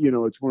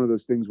it's one of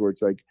those things where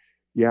it's like,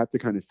 you have to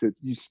kind of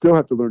you still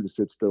have to learn to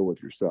sit still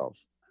with yourself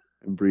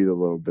and breathe a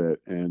little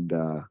bit and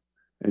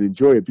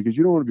enjoy it, because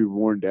you don't want to be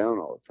worn down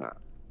all the time.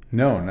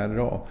 No, not at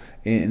all.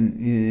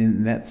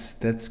 And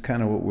that's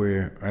kind of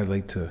what I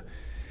like to,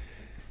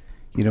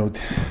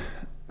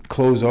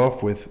 close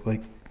off with.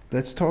 Like,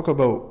 let's talk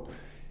about,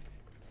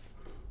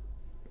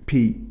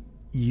 Pete,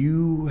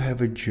 you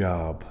have a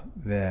job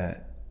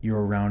that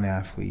you're around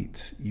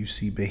athletes, you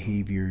see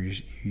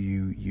behaviors,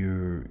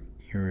 you're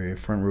a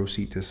front row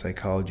seat to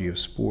psychology of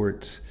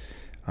sports.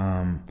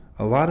 A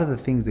lot of the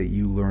things that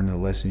you learn, the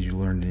lessons you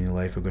learned in your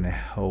life, are going to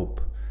help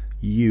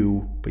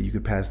you, but you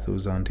could pass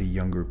those on to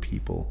younger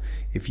people.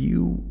 If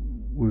you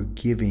were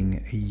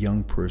giving a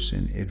young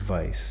person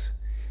advice,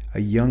 a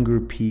younger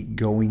Pete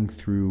going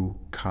through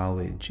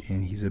college,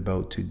 and he's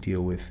about to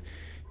deal with,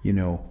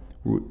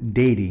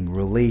 dating,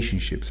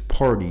 relationships,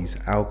 parties,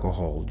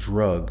 alcohol,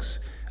 drugs,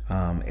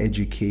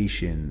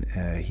 education.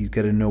 He's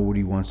got to know what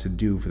he wants to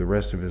do for the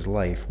rest of his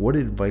life. What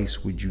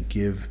advice would you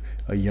give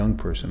a young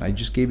person? I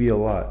just gave you a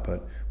lot,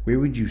 but where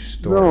would you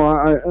start? No,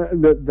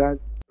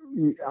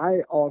 I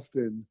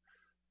often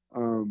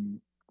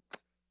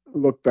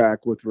look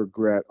back with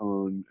regret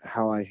on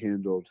how I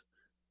handled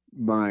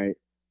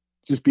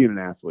just being an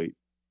athlete.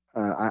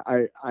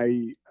 I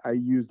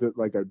used it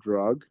like a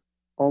drug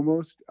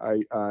almost.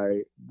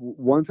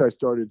 Once I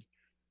started,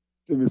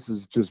 and this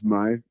is just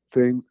my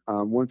thing,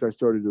 once I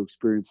started to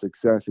experience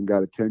success and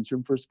got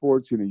attention for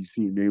sports, you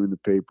see your name in the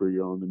paper,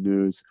 you're on the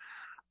news,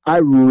 I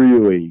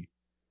really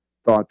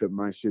thought that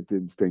my shit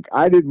didn't stink.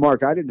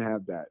 Mark, I didn't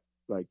have that,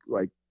 like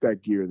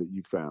that gear that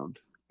you found.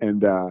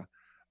 And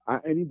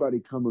anybody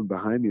coming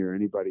behind me or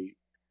anybody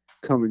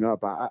coming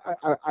up,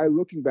 I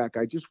looking back,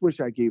 I just wish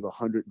I gave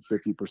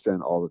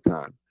 150% all the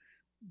time,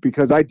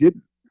 because I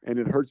didn't. And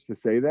it hurts to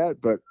say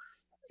that, but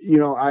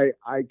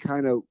I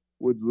kind of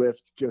would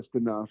lift just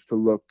enough to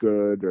look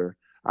good, or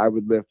I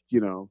would lift,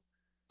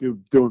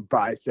 doing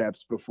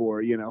biceps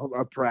before,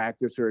 a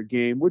practice or a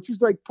game, which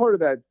is like part of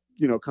that,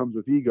 comes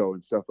with ego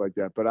and stuff like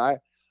that. But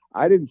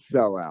I didn't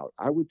sell out.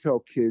 I would tell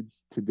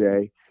kids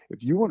today,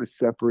 if you want to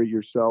separate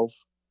yourself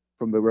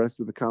from the rest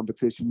of the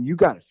competition, you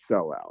got to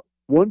sell out.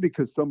 One,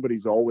 because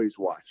somebody's always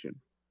watching.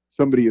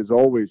 Somebody is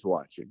always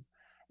watching.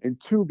 And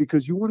two,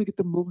 because you want to get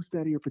the most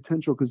out of your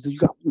potential, because you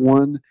got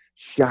one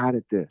shot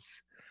at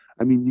this.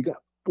 I mean, you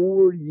got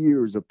 4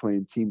 years of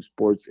playing team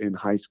sports in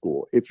high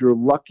school. If you're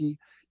lucky,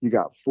 you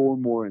got 4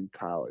 more in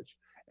college.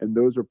 And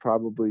those are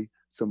probably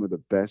some of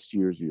the best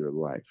years of your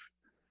life.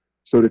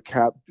 So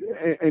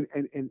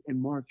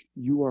and Mark,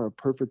 you are a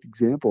perfect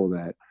example of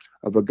that,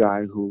 of a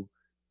guy who,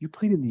 you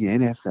played in the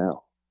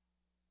NFL.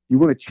 You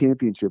won a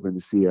championship in the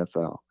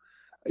CFL.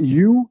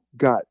 You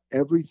got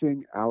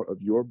everything out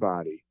of your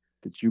body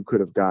that you could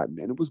have gotten,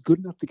 and it was good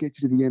enough to get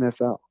you to the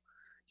NFL.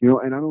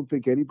 And I don't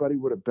think anybody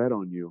would have bet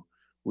on you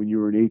when you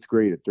were in 8th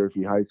grade at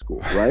Durfee High School,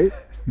 right?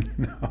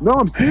 No,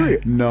 I'm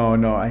serious. No.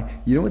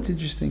 You know what's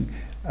interesting?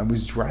 I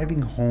was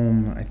driving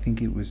home, I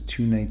think it was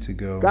 2 nights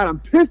ago. God, I'm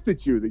pissed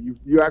at you that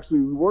you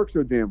actually work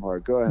so damn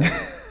hard. Go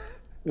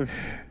ahead.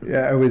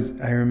 Yeah,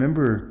 I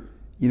remember,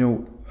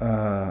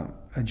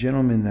 a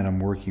gentleman that I'm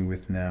working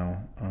with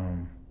now,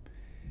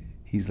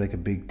 he's like a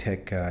big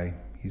tech guy.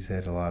 He's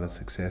had a lot of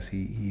success.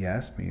 He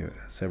asked me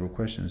several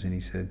questions, and he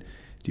said,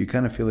 do you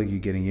kind of feel like you're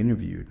getting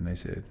interviewed? And I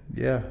said,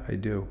 yeah, I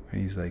do. And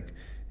he's like,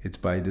 it's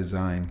by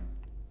design,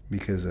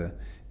 because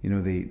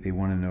they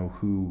want to know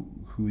who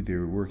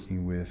they're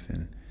working with.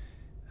 And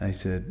I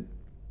said,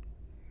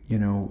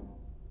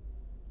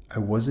 I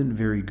wasn't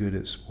very good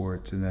at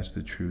sports, and that's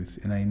the truth,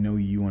 and I know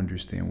you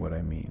understand what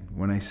I mean.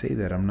 When I say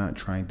that, I'm not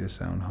trying to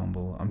sound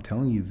humble. I'm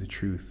telling you the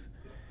truth.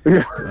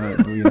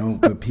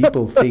 But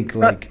people think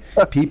like,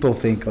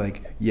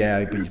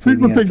 yeah, but you play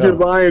people in the think NFL. You're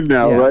lying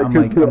now, yeah, right?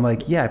 I'm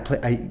like, yeah,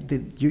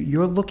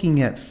 you're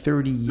looking at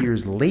 30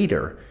 years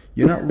later.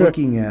 You're not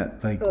looking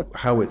at like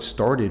how it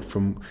started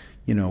from,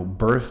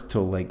 birth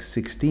till like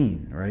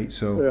 16, right?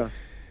 So yeah.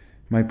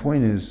 My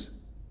point is,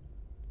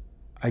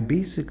 I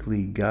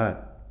basically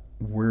got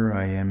where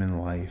I am in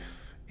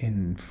life,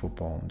 in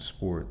football and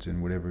sports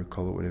and whatever,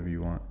 call it whatever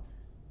you want,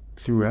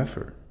 through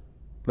effort.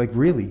 Like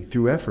really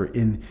through effort.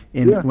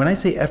 When I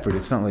say effort,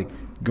 it's not like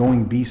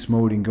going beast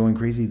mode and going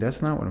crazy.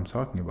 That's not what I'm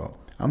talking about.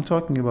 I'm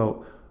talking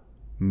about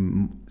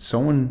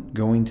someone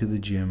going to the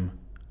gym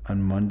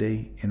on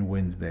Monday and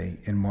Wednesday,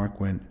 and Mark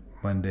went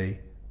Monday,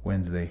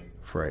 Wednesday,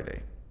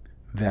 Friday.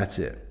 That's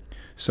it.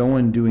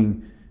 Someone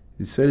doing,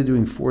 instead of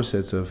doing 4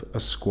 sets of a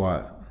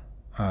squat,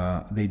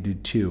 they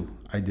did 2.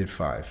 I did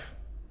 5.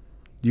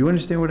 Do you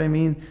understand what I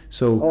mean?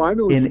 So, I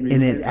know what you mean.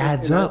 And it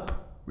adds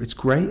up. It's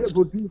great. Yeah,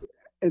 well, dude,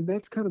 and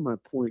that's kind of my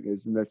point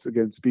and that's,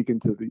 again, speaking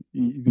to the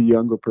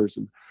younger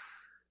person,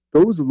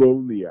 those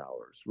lonely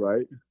hours,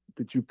 right,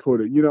 that you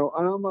put in, and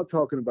I'm not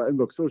talking about, and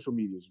look, social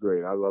media is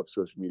great. I love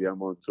social media.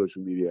 I'm on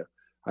social media.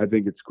 I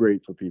think it's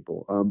great for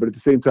people. But at the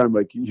same time,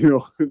 like, I'm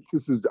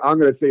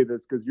going to say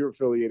this because you're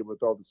affiliated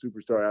with all the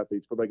superstar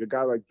athletes, but like a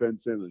guy like Ben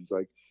Simmons,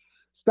 like,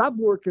 stop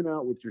working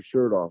out with your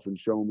shirt off and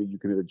showing me you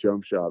can hit a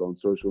jump shot on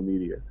social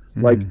media.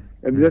 Like,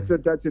 and that's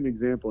an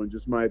example, in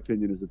just my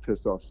opinion as a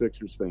pissed off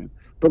Sixers fan.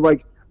 But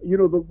like,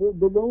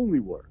 the lonely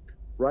work,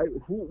 right?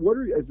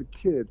 As a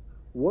kid,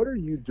 what are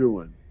you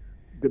doing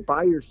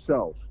by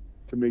yourself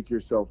to make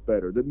yourself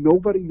better that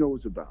nobody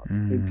knows about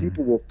and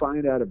people will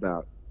find out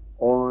about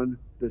on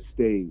the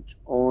stage,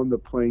 on the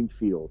playing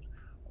field,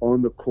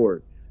 on the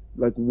court?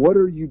 Like, what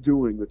are you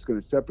doing that's going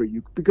to separate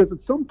you? Because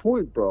at some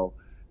point, bro,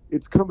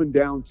 it's coming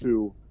down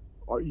to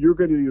you're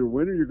going to either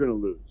win or you're going to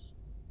lose.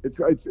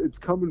 It's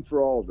coming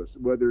for all of us.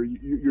 Whether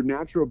your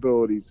natural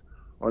abilities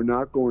are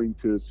not going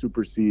to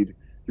supersede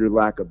your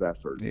lack of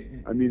effort.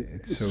 I mean,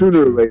 it's so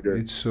sooner true. or later.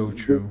 It's so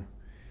true.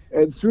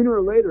 And sooner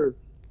or later,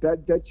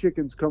 that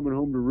chicken's coming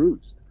home to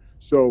roost.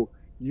 So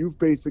you've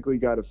basically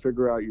got to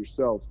figure out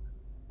yourself,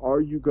 are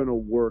you going to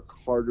work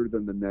harder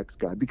than the next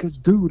guy? Because,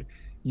 dude,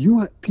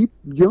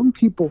 young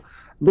people,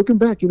 looking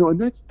back, and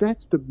that's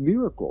the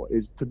miracle,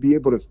 is to be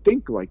able to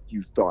think like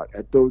you thought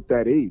at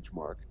that age,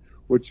 Mark,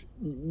 which,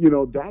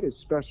 that is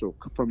special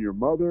from your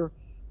mother,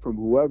 from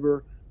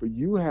whoever, but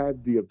you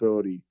had the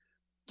ability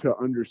to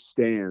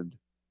understand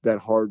that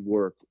hard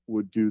work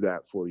would do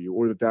that for you,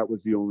 or that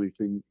was the only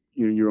thing,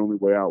 your only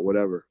way out,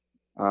 whatever.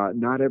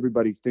 Not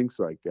everybody thinks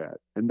like that.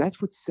 And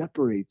that's what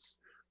separates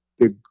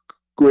the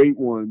great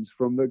ones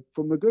from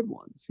the good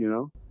ones,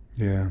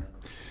 Yeah.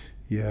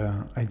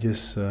 Yeah. I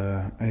just,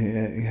 I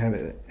have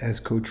it, as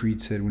Coach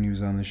Reed said when he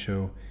was on the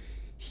show,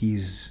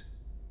 he's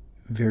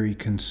very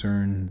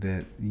concerned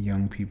that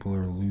young people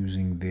are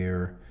losing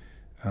their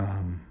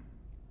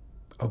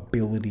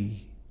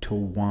ability to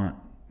want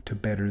to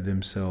better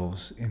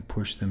themselves and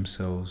push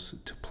themselves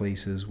to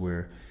places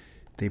where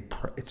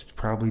it's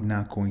probably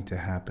not going to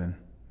happen.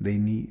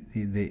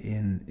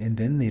 And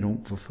then they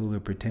don't fulfill their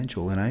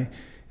potential. And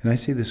I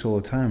say this all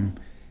the time.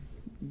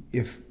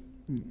 If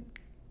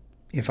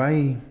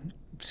I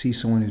see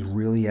someone who's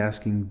really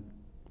asking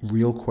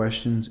real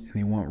questions and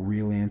they want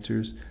real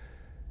answers,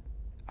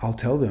 I'll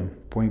tell them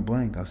point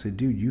blank. I'll say,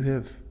 dude,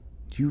 do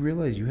you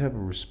realize you have a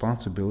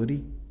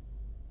responsibility?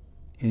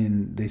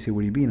 And they say,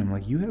 what do you mean? I'm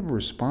like, you have a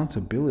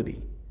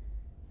responsibility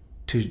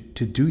to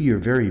do your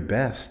very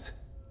best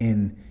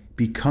and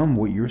become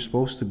what you're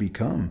supposed to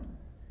become.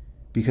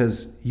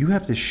 Because you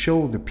have to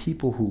show the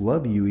people who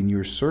love you in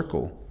your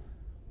circle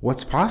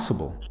what's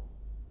possible.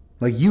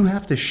 Like, you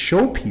have to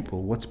show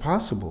people what's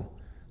possible.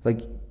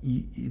 Like,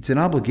 it's an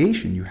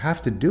obligation. You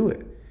have to do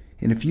it.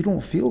 And if you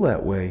don't feel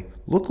that way,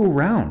 look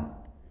around.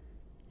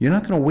 You're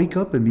not going to wake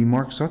up and be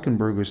Mark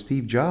Zuckerberg or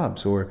Steve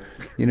Jobs or,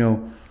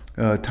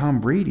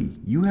 Tom Brady.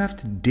 You have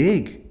to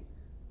dig.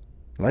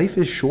 Life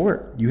is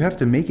short. You have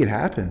to make it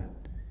happen.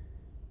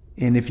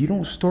 And if you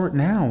don't start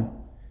now,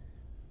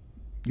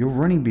 you're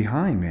running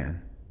behind,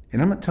 man.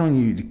 And I'm not telling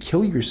you to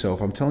kill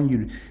yourself. I'm telling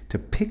you to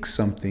pick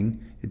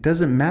something. It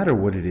doesn't matter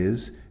what it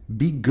is.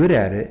 Be good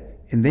at it,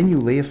 and then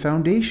you lay a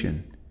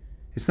foundation.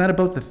 It's not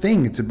about the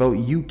thing. It's about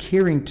you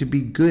caring to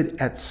be good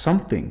at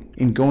something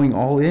and going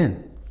all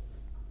in.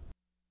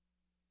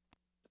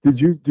 Did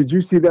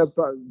you see that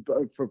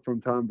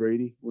from Tom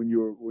Brady when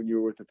you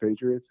were with the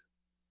Patriots?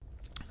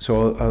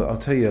 So I'll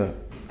tell you,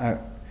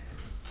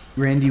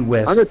 Randy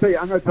West. I'm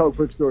gonna tell a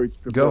quick story.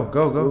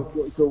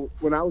 Go. So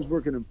when I was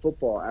working in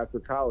football after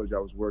college, I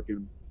was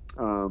working.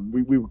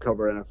 We would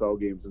cover NFL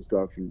games and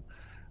stuff. And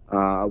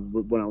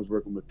when I was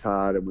working with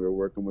Todd, and we were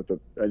working with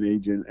an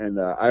agent,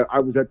 and I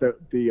was at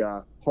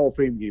the Hall of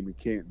Fame game in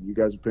Canton. You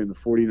guys were playing the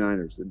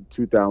 49ers in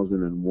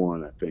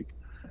 2001, I think,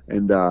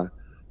 and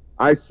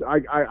I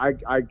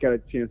got a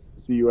chance to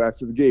see you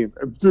after the game.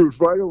 And dude,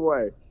 right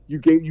away,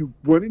 you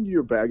went into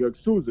your bag. You're like,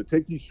 Sousa,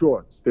 take these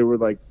shorts. They were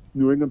like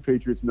New England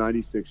Patriots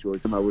 96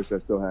 shorts. I wish I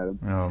still had them.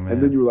 Oh, man.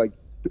 And then you were like,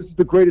 this is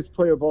the greatest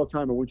player of all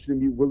time. I want you to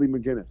meet Willie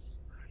McGinnis.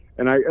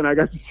 And I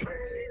got to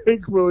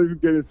shake Willie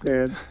McGinnis'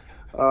 hand.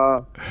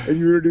 And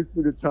you introduced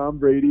me to Tom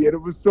Brady, and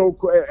it was so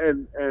cool.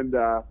 And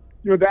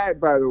that,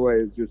 by the way,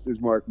 is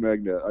Mark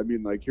Megna. I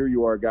mean, like, here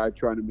you are, a guy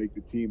trying to make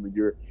the team, and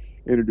you're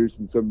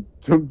introducing some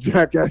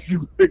jackass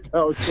you play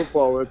college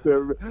football with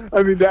him.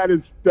 I mean,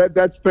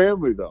 that's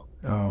family, though.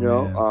 Oh,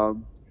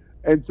 man.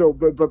 And so,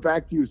 but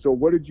back to you. So,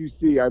 what did you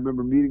see? I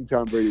remember meeting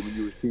Tom Brady when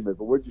you were his teammate.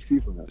 But what did you see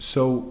from him?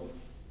 So,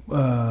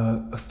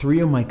 3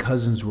 of my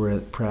cousins were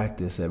at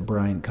practice at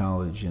Bryant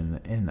College,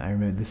 and I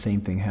remember the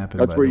same thing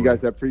happened. That's where you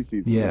guys have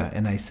preseason. Yeah,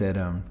 and I said,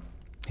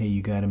 hey,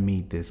 you got to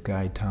meet this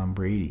guy, Tom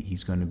Brady.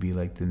 He's going to be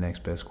like the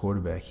next best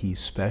quarterback. He's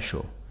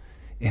special.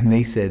 And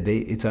they said,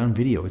 it's on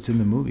video. It's in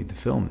the movie, the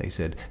film. They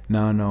said,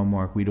 no,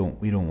 Mark, we don't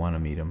want to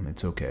meet him.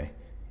 It's okay.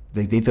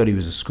 Like, they thought he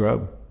was a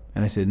scrub.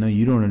 And I said, no,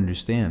 you don't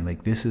understand.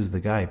 Like, this is the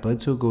guy.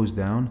 Bledsoe goes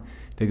down.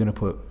 They're going to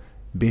put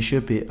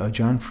Bishop,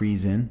 John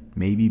Friesen,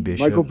 maybe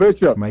Bishop.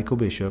 Michael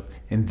Bishop.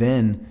 And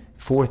then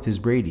 4th is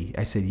Brady.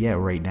 I said, yeah,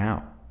 right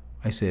now.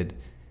 I said,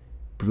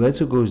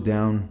 Bledsoe goes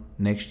down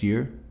next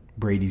year.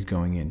 Brady's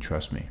going in,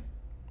 trust me.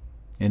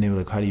 And they were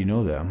like, how do you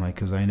know that? I'm like,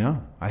 because I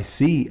know. I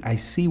see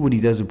what he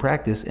does in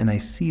practice, and I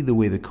see the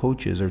way the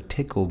coaches are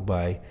tickled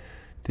by,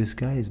 this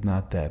guy is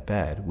not that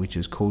bad, which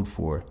is code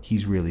for,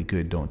 he's really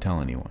good, don't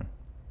tell anyone.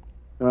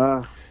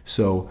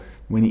 So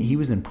when he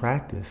was in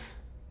practice,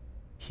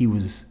 he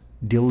was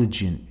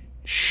diligent,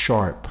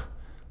 sharp,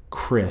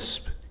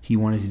 crisp. He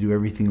wanted to do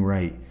everything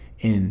right,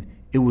 and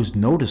it was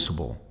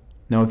noticeable.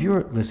 Now,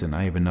 listen,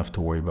 I have enough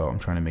to worry about. I'm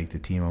trying to make the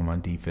team. I'm on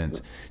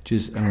defense. I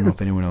don't know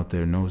if anyone out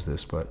there knows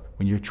this, but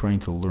when you're trying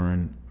to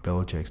learn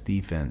Belichick's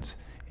defense,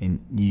 and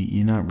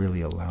you're not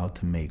really allowed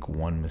to make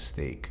one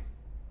mistake.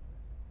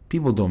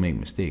 People don't make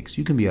mistakes.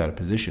 You can be out of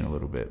position a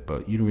little bit,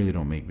 but you really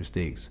don't make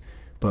mistakes.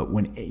 But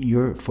when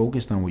you're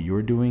focused on what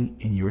you're doing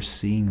and you're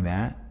seeing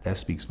that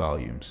speaks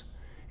volumes.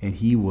 And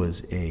he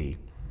was a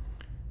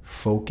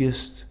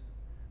focused,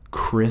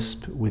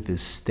 crisp with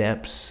his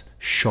steps,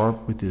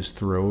 sharp with his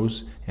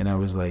throws, and I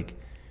was like,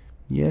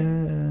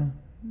 yeah,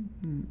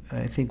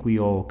 I think we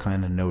all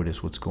kind of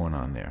notice what's going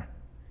on there.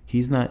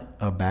 He's not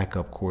a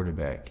backup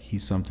quarterback.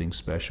 He's something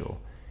special.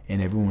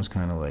 And everyone was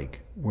kind of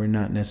like, we're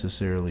not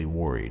necessarily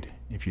worried,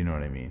 if you know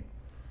what I mean.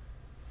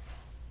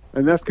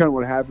 And that's kind of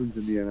what happens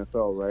in the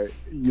NFL, right?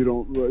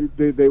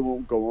 They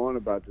won't go on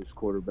about this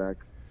quarterback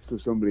so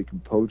somebody can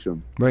poach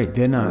him. Right.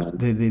 They're not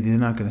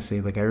going to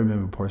say, like, I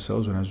remember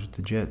Parcells when I was with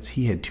the Jets.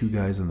 He had 2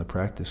 guys on the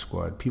practice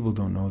squad. People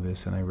don't know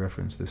this, and I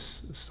reference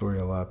this story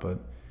a lot, but,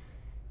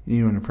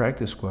 in a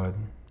practice squad,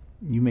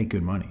 you make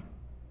good money.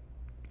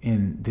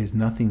 And there's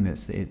nothing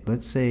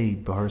let's say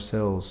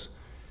Parcells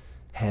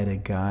had a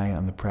guy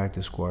on the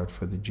practice squad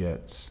for the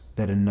Jets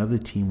that another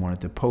team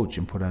wanted to poach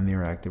and put on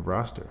their active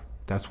roster.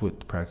 That's what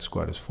the practice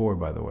squad is for,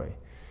 by the way.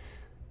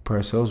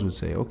 Parcells would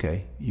say,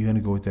 okay, you're going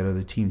to go with that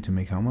other team to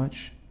make how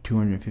much?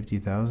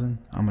 $250,000?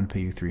 I'm going to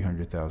pay you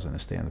 $300,000 to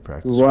stay on the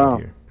practice squad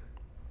here.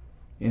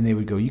 And they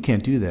would go, you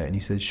can't do that. And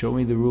he said, show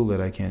me the rule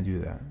that I can't do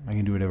that. I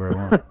can do whatever I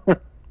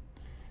want.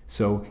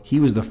 So he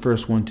was the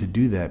first one to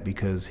do that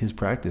because his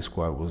practice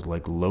squad was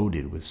like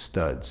loaded with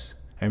studs.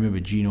 I remember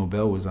Geno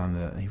Bell was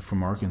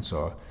from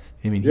Arkansas.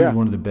 I mean, he was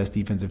one of the best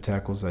defensive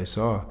tackles I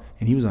saw,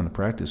 and he was on the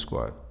practice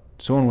squad.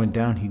 Someone went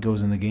down, he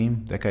goes in the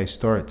game, that guy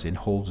starts and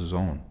holds his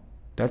own.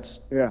 That's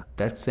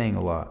saying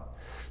a lot.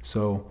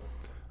 So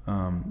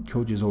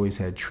coaches always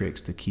had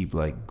tricks to keep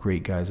like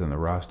great guys on the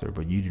roster,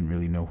 but you didn't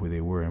really know who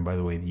they were. And by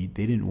the way, they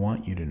didn't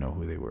want you to know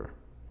who they were.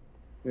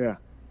 Yeah.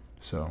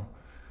 So,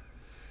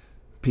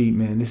 Pete,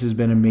 man, this has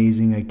been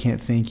amazing. I can't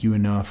thank you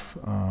enough.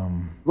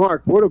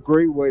 Mark, what a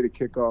great way to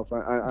kick off.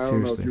 I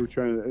don't know if you were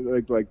trying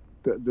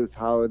to this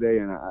holiday,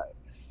 and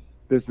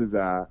this is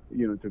to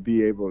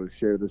be able to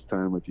share this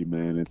time with you,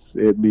 man.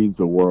 It means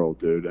the world,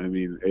 dude. I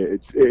mean,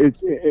 it's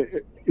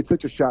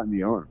such a shot in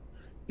the arm.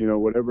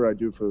 Whatever I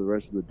do for the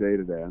rest of the day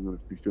today, I'm going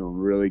to be feeling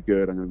really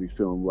good. I'm going to be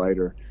feeling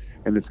lighter.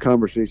 And it's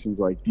conversations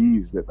like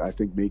these that I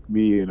think make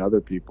me and other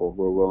people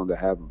who are willing to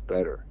have them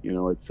better.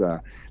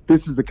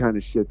 This is the kind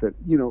of shit that,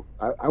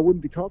 I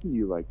wouldn't be talking to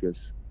you like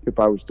this if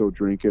I was still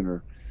drinking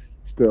or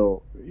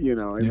still, in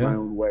my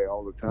own way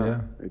all the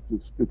time. Yeah.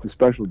 It's a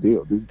special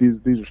deal.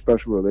 These are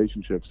special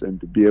relationships, and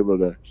to be able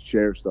to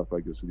share stuff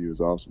like this with you is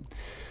awesome.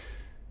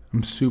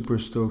 I'm super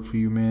stoked for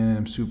you, man, and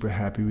I'm super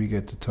happy we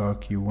get to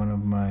talk. You're one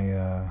of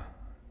my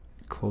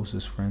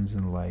closest friends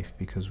in life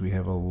because we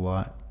have a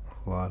lot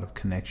of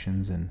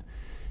connections, and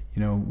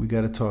we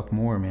got to talk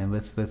more, man.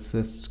 Let's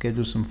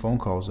schedule some phone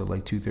calls at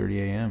like 2:30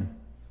 a.m.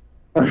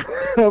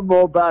 I'm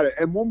all about it.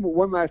 And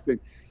one last thing.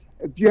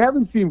 If you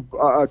haven't seen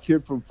a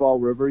Kid from Fall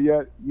River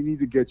yet, you need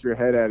to get your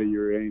head out of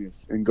your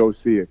anus and go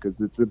see it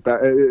because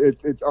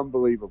it's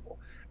unbelievable.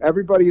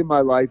 Everybody in my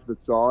life that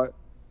saw it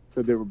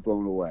said they were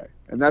blown away.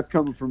 And that's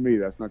coming from me.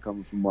 That's not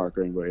coming from Mark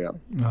or anybody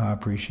else. No, I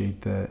appreciate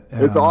that.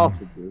 It's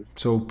awesome, dude.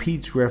 So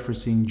Pete's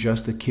referencing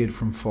Just a Kid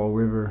from Fall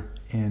River,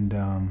 and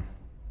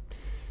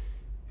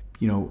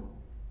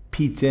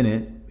Pete's in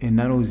it, and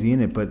not only is he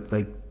in it, but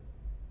like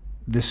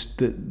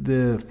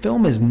the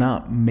film is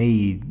not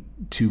made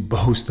to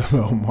boast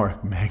about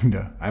Mark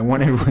Megna. I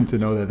want everyone to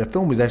know that the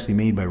film was actually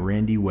made by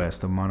Randy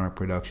West of Monarch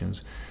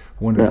Productions,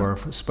 one of our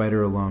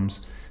Spider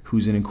alums,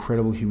 who's an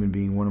incredible human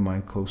being, one of my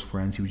close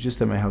friends. He was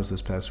just at my house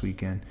this past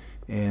weekend,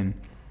 and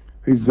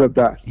he's the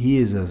best. He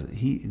is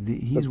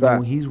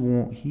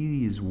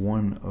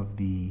one of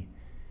the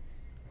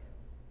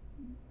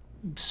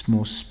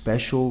most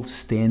special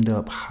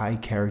stand-up,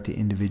 high-character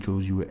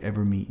individuals you would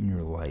ever meet in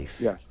your life.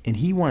 Yes. And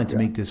he wanted to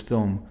make this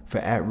film for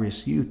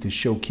at-risk youth to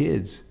show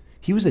kids.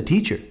 He was a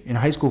teacher and a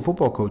high school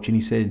football coach, and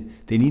he said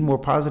they need more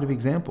positive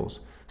examples.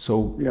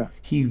 So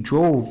he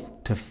drove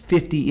to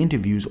 50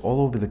 interviews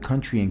all over the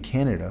country and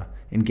Canada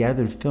and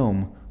gathered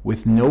film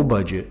with no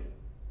budget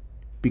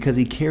because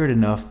he cared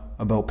enough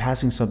about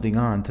passing something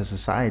on to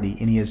society,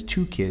 and he has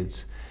 2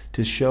 kids,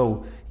 to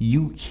show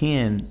you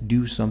can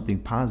do something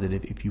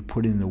positive if you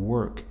put in the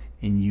work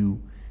and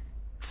you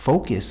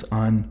focus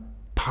on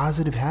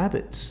positive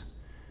habits.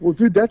 Well,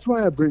 dude, that's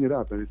why I bring it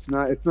up, and it's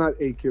not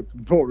a kid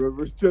from Fall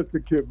River. It's just a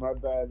kid. My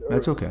bad.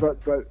 That's okay.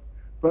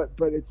 But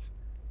it's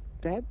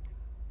that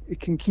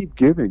it can keep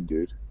giving,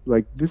 dude.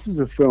 Like, this is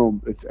a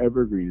film. It's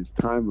evergreen. It's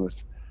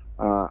timeless.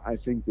 I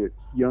think that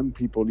young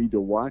people need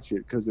to watch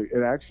it because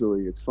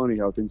it's funny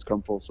how things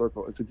come full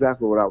circle. It's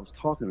exactly what I was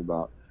talking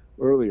about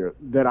earlier,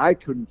 that I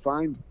couldn't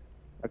find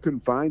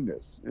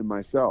this in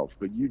myself,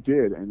 but you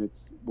did. And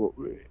it's, well,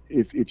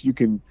 if you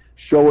can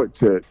show it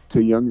to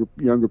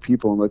younger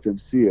people and let them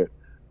see it,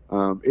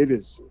 it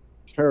is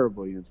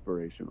terribly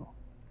inspirational.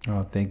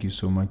 Oh, thank you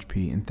so much,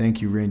 Pete. And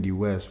thank you, Randy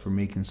West, for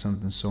making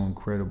something so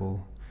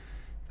incredible.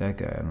 That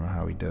guy, I don't know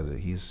how he does it.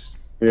 He's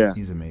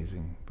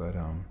amazing. But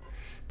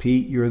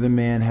Pete, you're the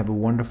man. Have a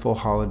wonderful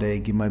holiday.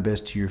 Give my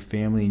best to your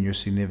family and your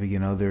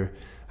significant other.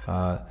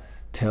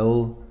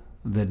 Tell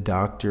the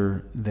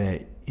doctor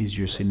that is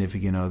your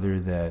significant other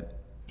that,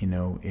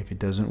 if it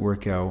doesn't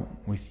work out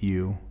with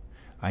you,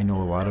 I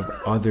know a lot of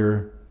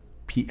other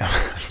people.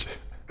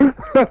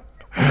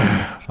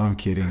 I'm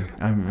kidding.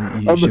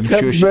 I'm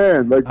sure she,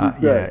 man, like you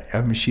said. Yeah,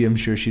 I'm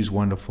sure she's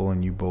wonderful,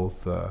 and you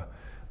both are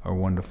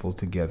wonderful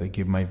together.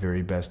 Give my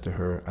very best to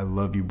her. I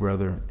love you,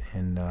 brother,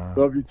 and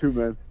love you too,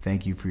 man.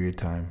 Thank you for your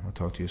time. I'll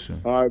talk to you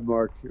soon. All right,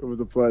 Mark. It was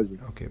a pleasure.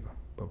 Okay,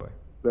 bye-bye.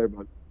 Bye,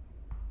 bud.